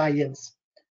giants.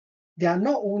 They are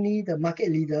not only the market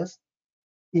leaders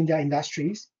in their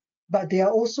industries, but they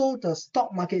are also the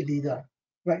stock market leader,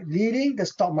 right? Leading the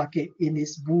stock market in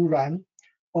its bull run,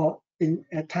 or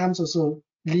at times also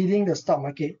leading the stock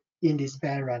market in this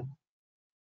bear run.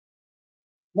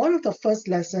 One of the first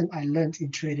lessons I learned in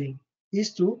trading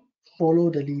is to follow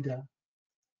the leader.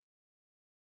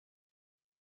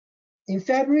 In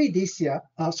February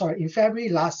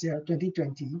last year,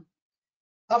 2020,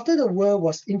 after the world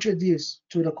was introduced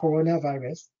to the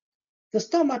coronavirus, the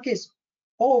stock markets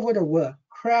all over the world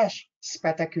crashed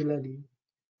spectacularly,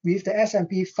 with the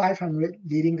S&P 500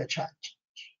 leading the charge,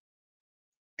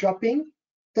 dropping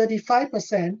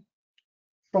 35%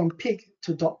 from peak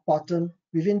to bottom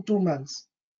within 2 months.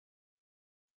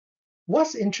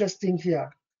 What's interesting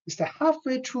here is that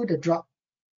halfway through the drop,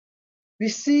 we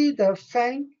see the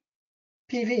FANG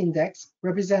PV index,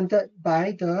 represented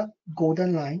by the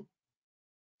golden line,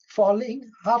 falling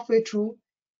halfway through,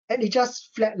 and it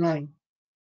just flatlined,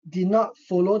 did not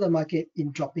follow the market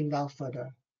in dropping down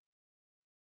further.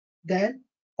 Then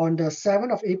on the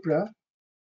 7th of April,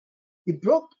 it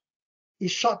broke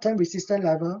its short-term resistance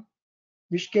level,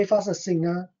 which gave us a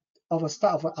signal of a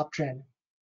start of an uptrend.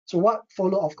 So what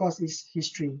followed, of course, is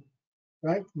history,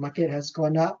 right? Market has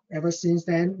gone up ever since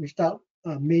then without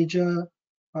major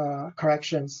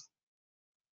corrections.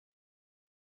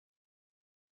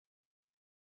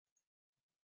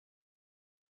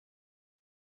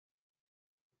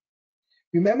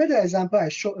 Remember the example I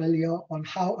showed earlier on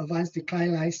how advanced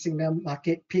decline line signal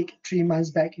market peaked 3 months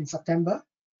back in September?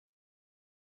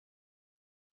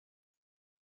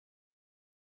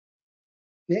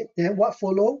 Okay, then what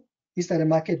followed is that the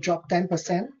market dropped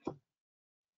 10%.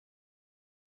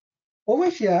 Over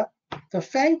here, the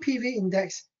FANG PV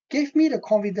index gave me the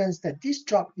confidence that this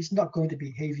drop is not going to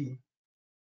be heavy,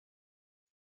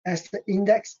 as the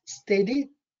index steadied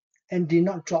and did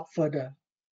not drop further.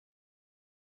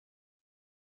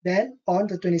 Then on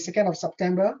the 22nd of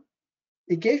September,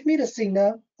 it gave me the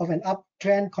signal of an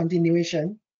uptrend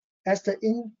continuation as the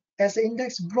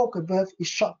index broke above its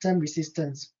short-term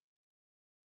resistance.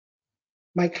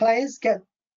 My clients get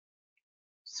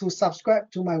to subscribe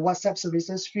to my WhatsApp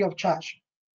services free of charge.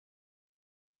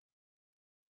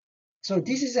 So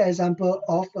this is an example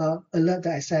of an alert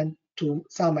that I sent to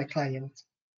some of my clients.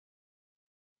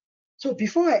 So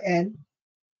before I end,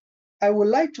 I would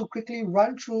like to quickly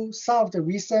run through some of the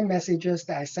recent messages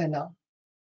that I sent out.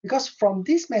 Because from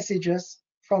these messages,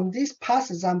 from these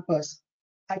past examples,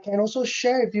 I can also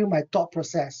share with you my thought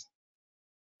process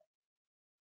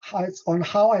on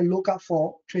how I look out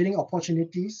for trading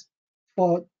opportunities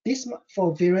for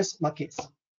various markets.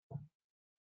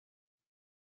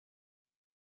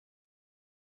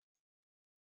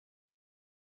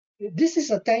 This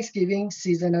is a Thanksgiving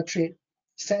seasonal trade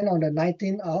sent on the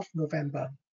 19th of November.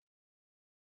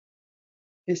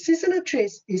 The seasonal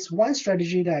trades is one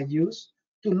strategy that I use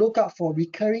to look out for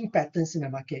recurring patterns in the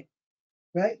market,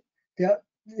 right? There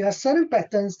are certain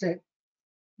patterns that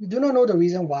we do not know the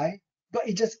reason why, but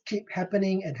it just keep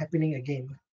happening and happening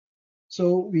again.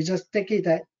 So we just take it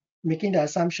that, making the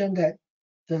assumption that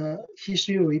the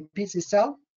history repeats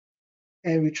itself,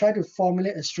 and we try to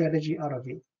formulate a strategy out of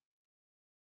it.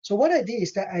 So what I did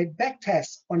is that I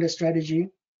backtest on the strategy,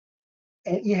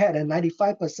 and it had a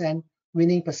 95%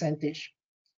 winning percentage.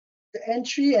 The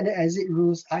entry and the exit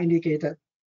rules are indicated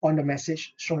on the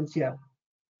message shown here.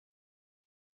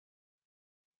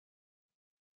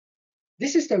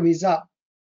 This is the result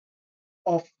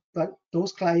of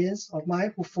those clients of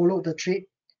mine who followed the trade.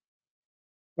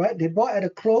 Right? They bought at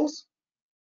a close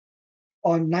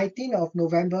on 19th of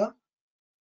November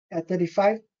at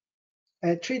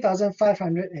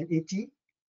 3,580,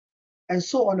 and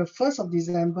sold on the 1st of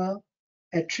December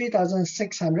at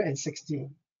 3,660.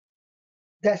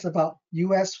 That's about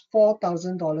US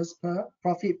 $4,000 per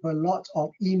profit per lot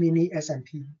of E-mini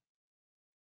S&P.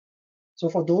 So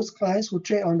for those clients who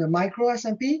trade on the micro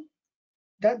S&P,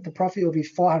 that the profit will be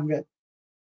 400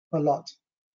 per lot.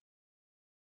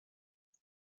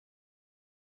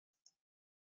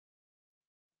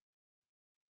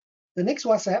 The next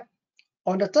WhatsApp,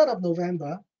 on the 3rd of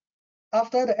November,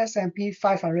 after the S&P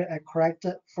 500 had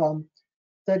corrected from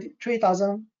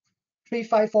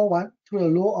 3,3541 to a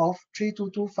low of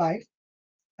 3,225,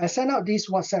 I sent out this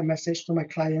WhatsApp message to my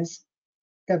clients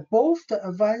that both the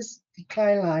advanced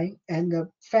decline line and the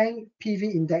FANG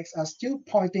PV index are still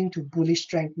pointing to bullish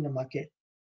strength in the market.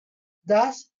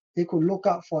 Thus, they could look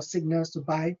out for signals to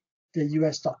buy the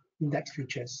US stock index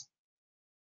futures.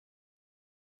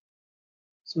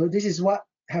 So this is what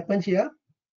happened here.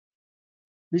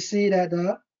 We see that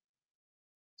the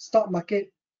stock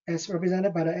market, as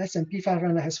represented by the S&P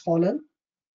 500, has fallen,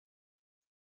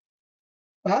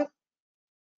 but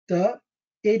the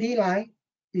AD line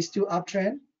is still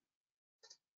uptrend.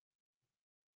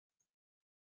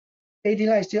 AD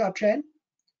line is still uptrend,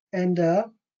 and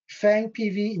the FANG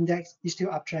PV index is still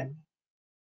uptrend.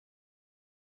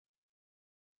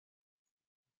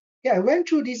 Yeah, I went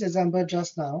through this example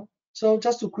just now. So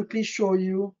just to quickly show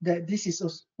you that this is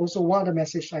also one of the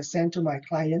messages I sent to my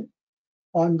client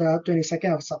on the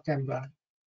 22nd of September.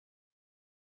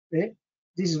 Okay,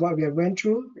 this is what we have went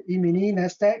through. The E-mini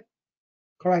Nasdaq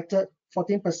corrected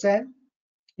 14%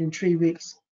 in 3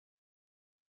 weeks.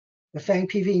 The FANG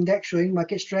PV index showing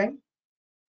market strength.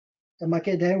 The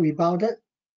market then rebounded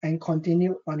and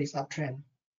continued on its uptrend.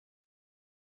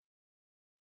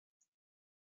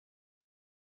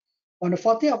 On the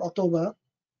 14th of October,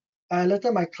 I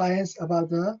alerted my clients about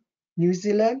the New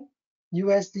Zealand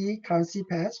USD currency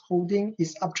pairs holding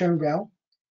its uptrend well,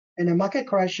 and the market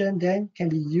correction then can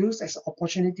be used as an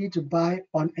opportunity to buy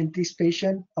on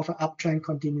anticipation of an uptrend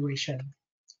continuation.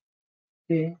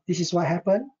 Okay, this is what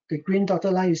happened. The green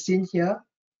dotted line you see here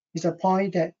is a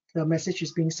point that the message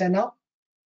is being sent out.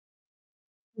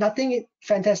 Nothing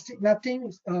fantastic,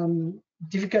 nothing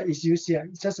difficult is used here.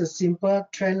 It's just a simple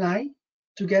trend line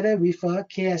together with a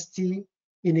KST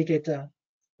indicator,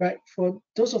 right? For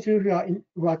those of you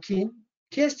who are keen,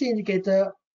 KST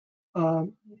indicator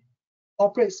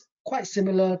operates quite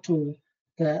similar to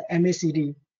the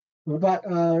MACD, but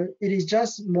it is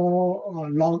just more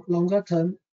longer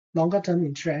term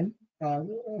in trend,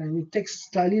 and it takes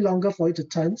slightly longer for it to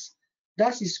turn.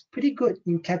 Thus, it's pretty good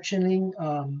in capturing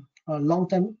a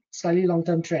slightly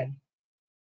long-term trend.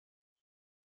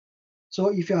 So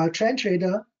if you are a trend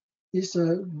trader, it's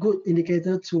a good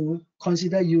indicator to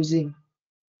consider using.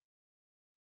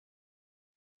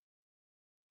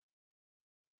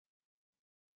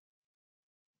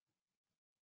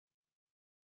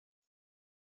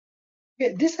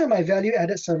 Okay, these are my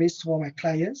value-added service for my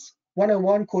clients.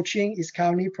 One-on-one coaching is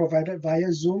currently provided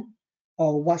via Zoom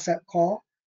or WhatsApp call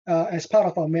as part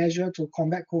of our measure to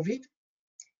combat COVID,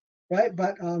 right?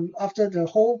 But after the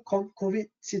whole COVID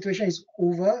situation is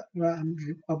over,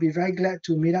 I'll be very glad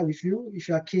to meet up with you if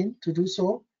you are keen to do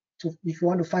so, if you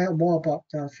want to find out more about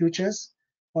futures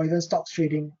or even stocks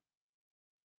trading.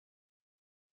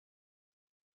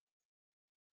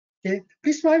 Okay,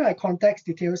 please find my contact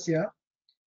details here.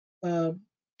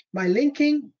 My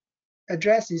linking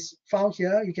address is found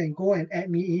here. You can go and add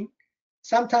me in.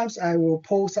 Sometimes I will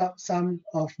post up some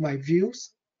of my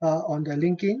views on the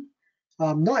LinkedIn.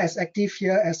 Not as active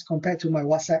here as compared to my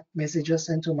WhatsApp messages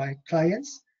sent to my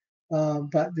clients,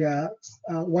 but there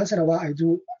are, once in a while I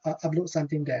do upload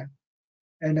something there.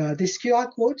 And this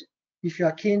QR code, if you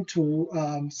are keen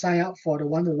to sign up for the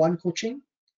one-to-one coaching,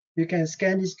 you can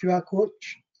scan this QR code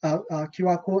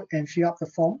and fill up the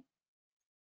form.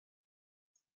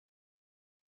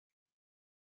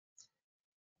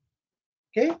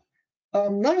 Okay,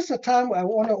 now is the time I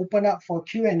want to open up for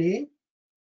Q&A.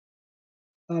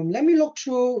 Let me look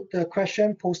through the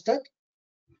question posted.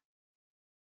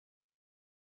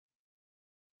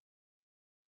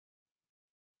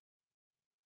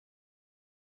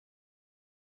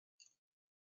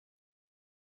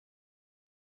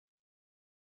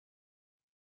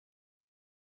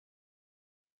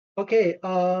 Okay,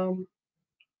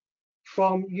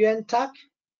 from Yuan Tak,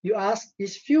 you ask,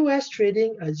 is FUS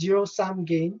trading a zero-sum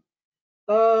game?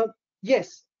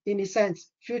 Yes, in a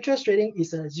sense, futures trading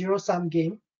is a zero-sum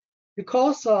game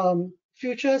because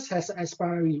futures has an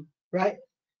expiry, right?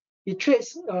 It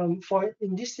trades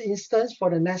in this instance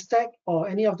for the Nasdaq or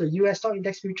any of the US stock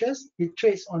index futures, it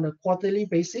trades on a quarterly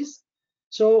basis.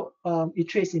 So it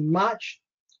trades in March,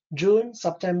 June,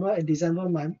 September, and December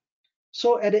month.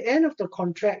 So at the end of the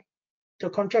contract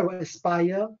will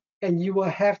expire and you will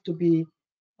have to be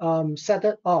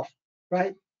settled off,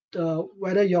 right?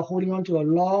 Whether you're holding on to a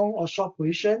long or short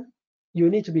position, you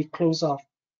need to be closed off.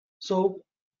 So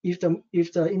if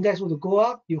the index were to go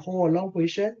up, you hold a long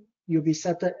position, you'll be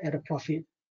settled at a profit.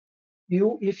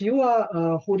 If you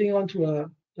are holding on to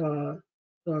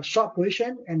a short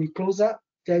position and it close up,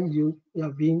 then you are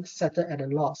being settled at a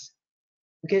loss.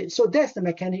 Okay, so that's the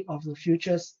mechanic of the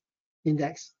futures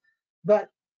index. But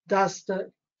does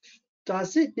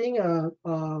it being a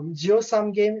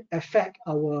zero-sum game affect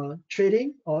our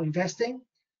trading or investing?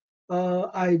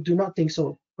 I do not think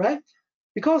so, right?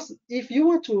 Because if you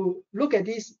were to look at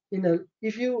this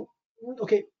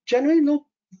generally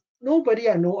nobody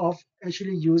I know of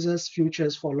actually uses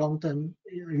futures for long-term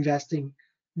investing.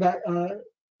 But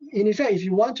in effect, if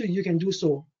you want to, you can do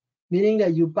so, meaning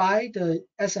that you buy the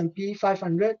S&P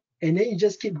 500 and then you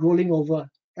just keep rolling over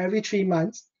every 3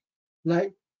 months,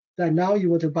 like now you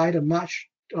were to buy the March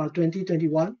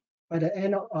 2021. By the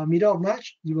end of middle of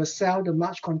March, you will sell the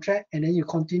March contract and then you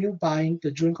continue buying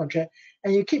the June contract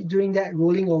and you keep doing that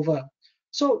rolling over.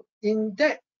 So in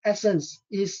that essence,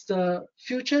 is the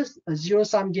futures a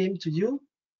zero-sum game to you?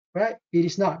 Right? It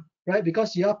is not, right?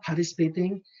 Because you are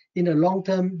participating in a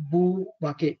long-term bull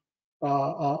market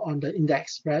on the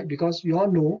index, right? Because we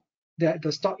all know that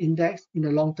the stock index in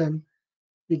the long term,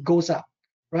 it goes up,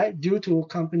 right? Due to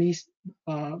companies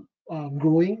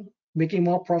growing, making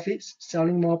more profits,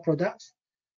 selling more products,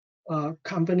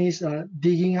 companies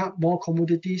digging up more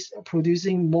commodities,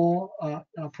 producing more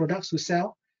products to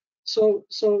sell. So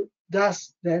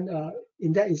thus then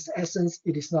in that essence,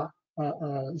 it is not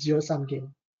a zero-sum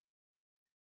game.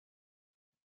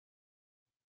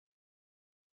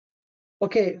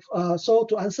 Okay, so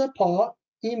to answer Paul,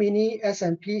 E-mini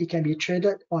S&P, it can be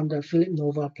traded on the Philip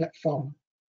Nova platform.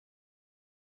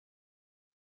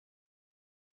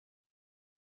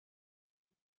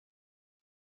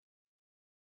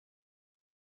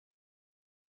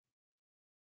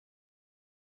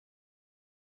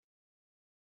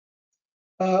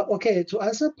 Okay, to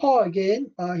answer Paul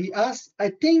again, he asked, I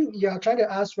think you are trying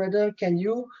to ask whether can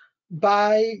you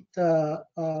buy the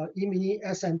E-mini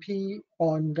S&P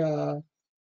on the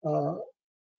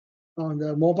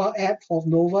mobile app of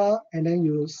Nova and then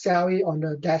you sell it on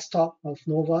the desktop of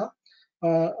Nova.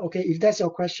 Okay, if that's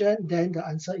your question, then the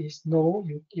answer is no,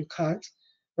 you can't,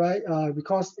 right?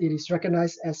 Because it is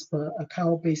recognized as per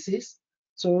account basis,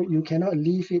 so you cannot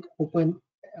leave it open,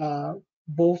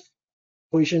 both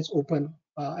positions open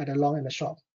at the long and the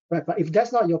short, right? But if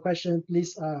that's not your question,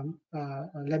 please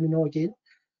let me know again.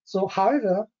 So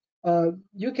however,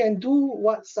 you can do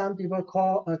what some people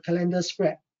call a calendar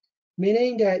spread,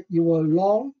 meaning that you will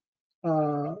long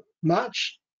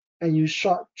March and you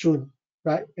short June,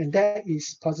 right? And that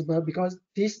is possible because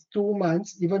these 2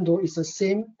 months, even though it's the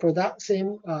same product,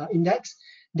 same index,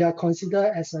 they are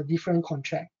considered as a different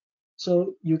contract.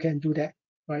 So you can do that,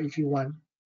 right, if you want.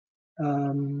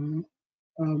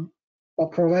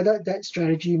 But provided that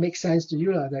strategy makes sense to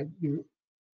you, that you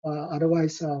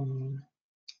otherwise,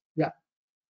 yeah.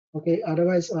 Okay,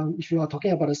 otherwise, if you are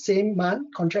talking about the same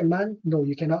month, contract month, no,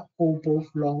 you cannot hold both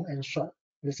long and short at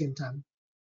the same time.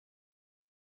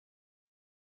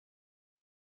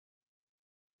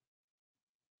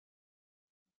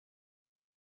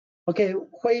 Okay,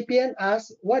 Hui Bian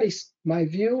asks, what is my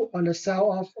view on the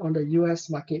sell-off on the US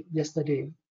market yesterday?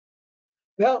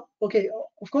 Well, okay,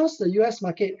 of course, the US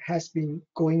market has been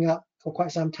going up for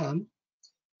quite some time.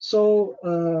 So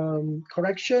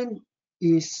correction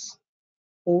is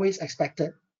always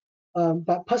expected.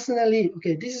 But personally,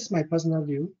 okay, this is my personal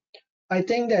view. I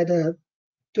think that the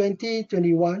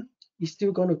 2021 is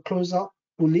still going to close out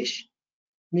bullish,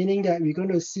 meaning that we're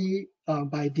going to see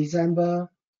by December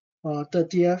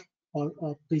 30th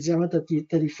or December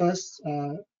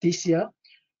 31st this year,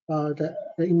 the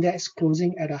index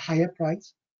closing at a higher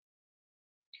price.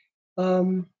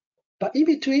 But in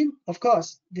between, of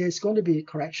course, there's going to be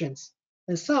corrections.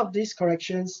 And some of these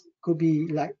corrections could be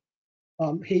like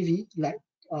heavy, like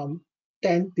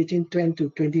between 10 to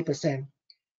 20%.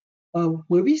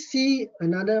 Will we see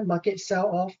another market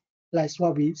sell-off like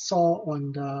what we saw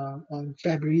on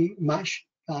February, March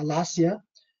last year?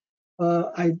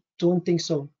 I don't think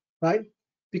so, right?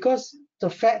 Because the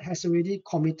Fed has already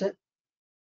committed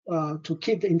to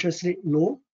keep the interest rate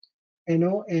low,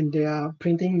 and they are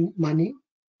printing money,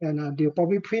 and they'll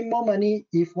probably print more money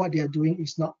if what they are doing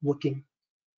is not working.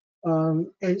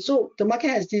 And so the market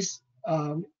has this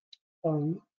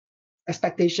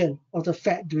expectation of the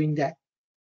Fed doing that,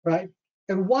 right?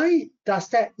 And why does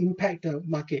that impact the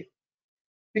market?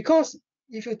 Because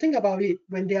if you think about it,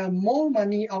 when there are more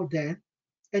money out there,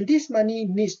 and this money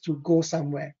needs to go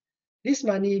somewhere, this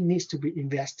money needs to be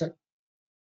invested.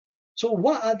 So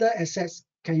what other assets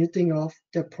can you think of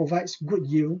that provides good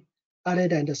yield other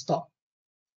than the stock,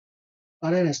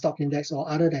 other than stock index, or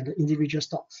other than the individual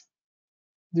stocks?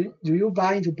 Do you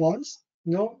buy into bonds?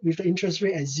 No, with the interest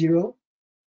rate at zero.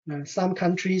 Some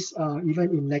countries are even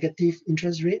in negative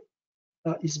interest rate.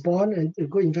 Is bond a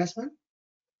good investment?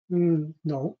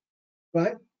 No,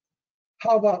 right?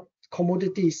 How about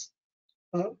commodities?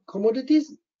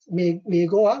 Commodities may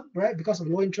go up, right, because of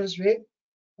low interest rate.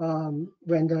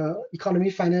 When the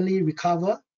economy finally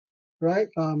recover, right,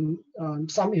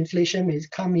 some inflation may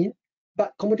come in,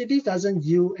 but commodities doesn't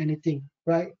yield anything,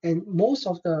 right? And most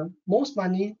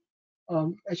money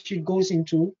actually goes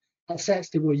into assets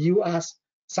that will yield us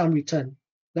some return,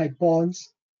 like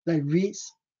bonds, like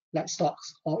REITs, like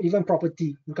stocks, or even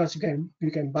property, because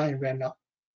you can buy and rent out,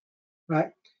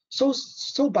 right? So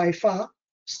by far,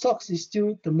 stocks is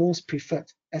still the most preferred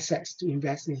assets to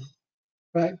invest in,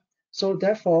 right? So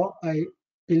therefore, I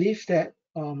believe that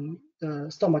the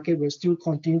stock market will still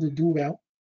continue to do well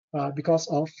because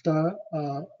of the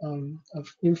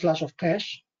influx of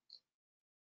cash.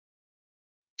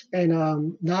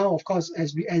 And now, of course,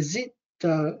 as we exit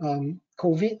the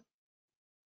COVID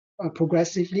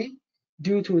progressively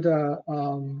due to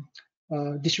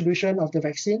the distribution of the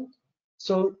vaccine,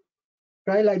 so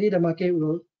very likely the market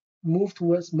will move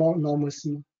towards more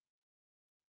normalcy.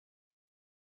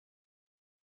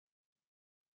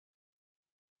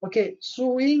 Okay,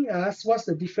 Suing asks, what's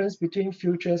the difference between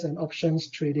futures and options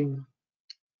trading?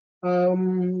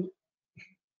 Okay,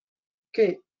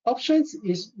 options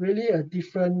is really a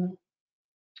different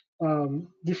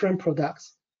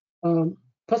products.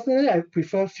 Personally, I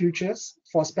prefer futures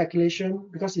for speculation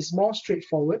because it's more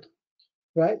straightforward,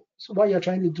 right? So what you're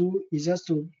trying to do is just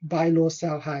to buy low,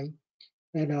 sell high,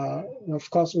 and of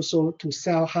course also to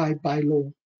sell high, buy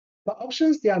low. But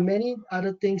options, there are many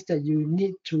other things that you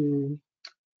need to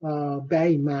bear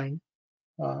in mind,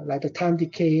 like the time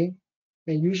decay.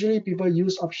 And usually people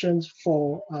use options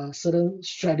for certain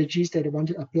strategies that they want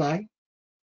to apply.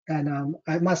 And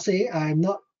I must say, I'm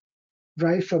not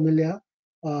very familiar.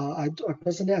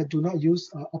 Personally, I do not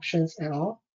use options at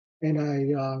all.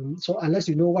 And so unless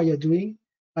you know what you're doing,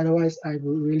 otherwise I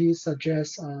would really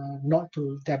suggest not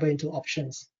to dabble into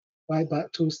options, right?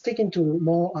 But to stick into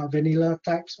more vanilla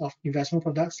types of investment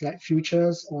products like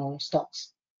futures or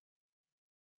stocks.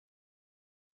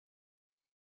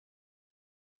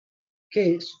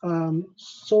 Okay,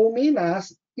 so Min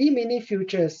asks, E-mini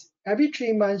futures, every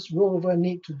 3 months rollover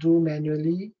need to do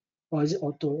manually. or is it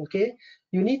auto? Okay,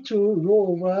 you need to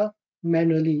roll over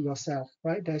manually yourself,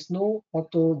 right? There's no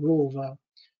auto rollover.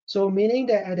 So meaning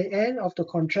that at the end of the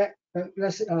contract,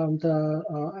 let's say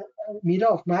the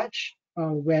middle of March,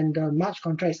 when the March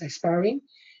contract is expiring,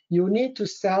 you need to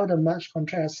sell the March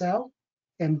contract yourself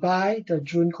and buy the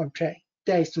June contract.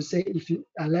 That is to say, if you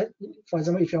for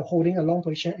example, if you're holding a long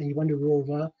position and you want to roll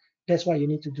over, that's what you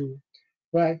need to do,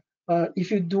 right?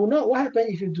 If you do not, what happens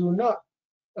if you do not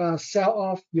sell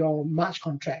off your March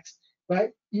contracts,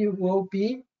 right? You will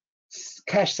be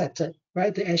cash settled,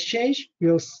 right? The exchange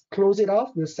will close it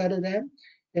off, will settle them,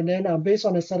 and then based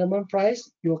on the settlement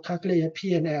price, you'll calculate a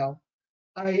P&L.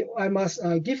 I must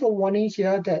give a warning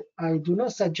here that I do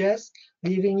not suggest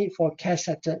leaving it for cash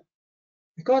settled,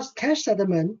 because cash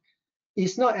settlement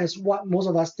is not as what most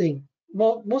of us think.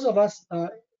 Most of us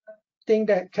think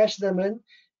that cash settlement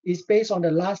is based on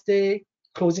the last day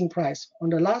closing price. On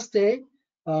the last day,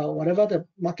 whatever the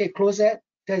market closed at,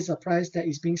 that is the price that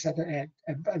is being settled at.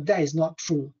 But that is not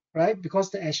true, right? Because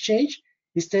the exchange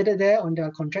is stated there on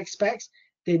their contract specs.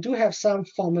 They do have some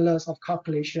formulas of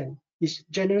calculation. It's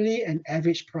generally an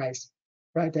average price,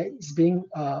 right? That is being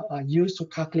used to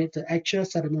calculate the actual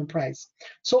settlement price.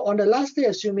 So on the last day,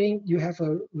 assuming you have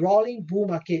a rolling bull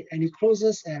market and it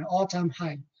closes at an all-time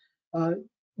high,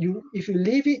 if you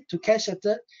leave it to cash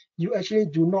settled, you actually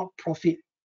do not profit,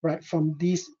 right, from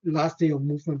this last day of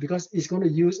movement, because it's going to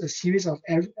use a series of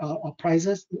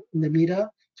prices in the middle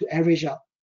to average out.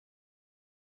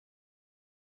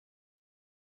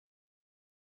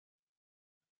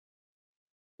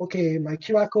 Okay, my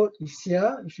QR code is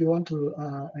here. If you want to,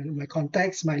 my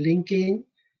contacts, my linking,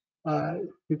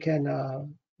 you can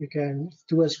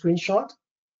do a screenshot.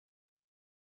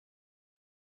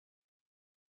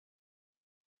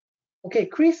 Okay,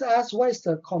 Chris asked, what is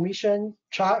the commission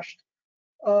charged?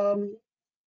 Currently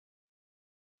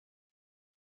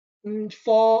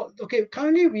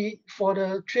for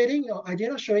the trading, I did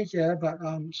not show it here, but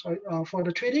sorry, for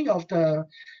the trading of the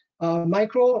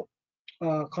micro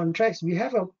contracts, we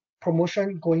have a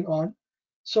promotion going on.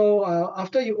 So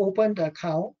after you open the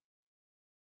account,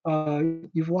 if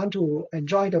you want to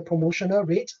enjoy the promotional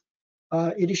rate,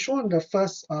 it is shown on the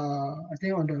first, I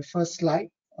think on the first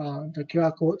slide, the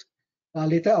QR code.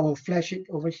 Later I will flash it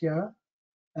over here.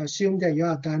 I assume that you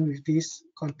are done with this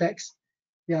context.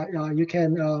 Yeah, you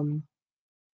can.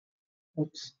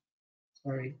 Oops,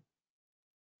 sorry.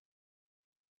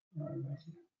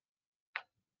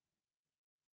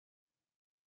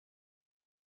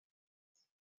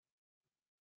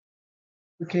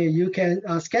 Okay, you can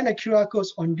scan the QR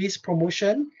codes on this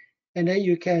promotion, and then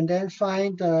you can then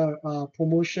find the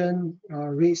promotion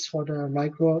rates for the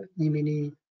micro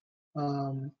E-mini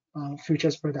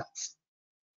futures products.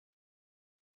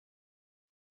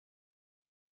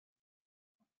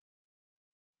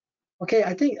 Okay,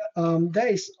 I think that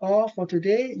is all for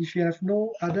today. If you have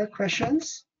no other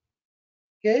questions,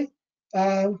 okay.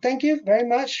 Thank you very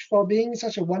much for being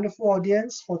such a wonderful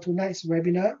audience for tonight's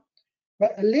webinar.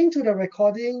 But a link to the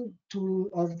recording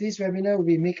of this webinar will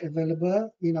be made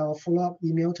available in our follow-up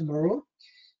email tomorrow.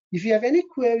 If you have any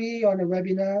query on the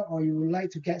webinar or you would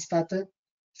like to get started,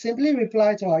 simply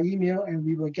reply to our email and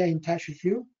we will get in touch with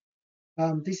you.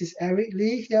 This is Eric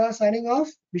Lee here signing off,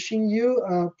 wishing you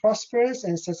a prosperous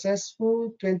and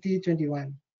successful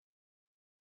 2021.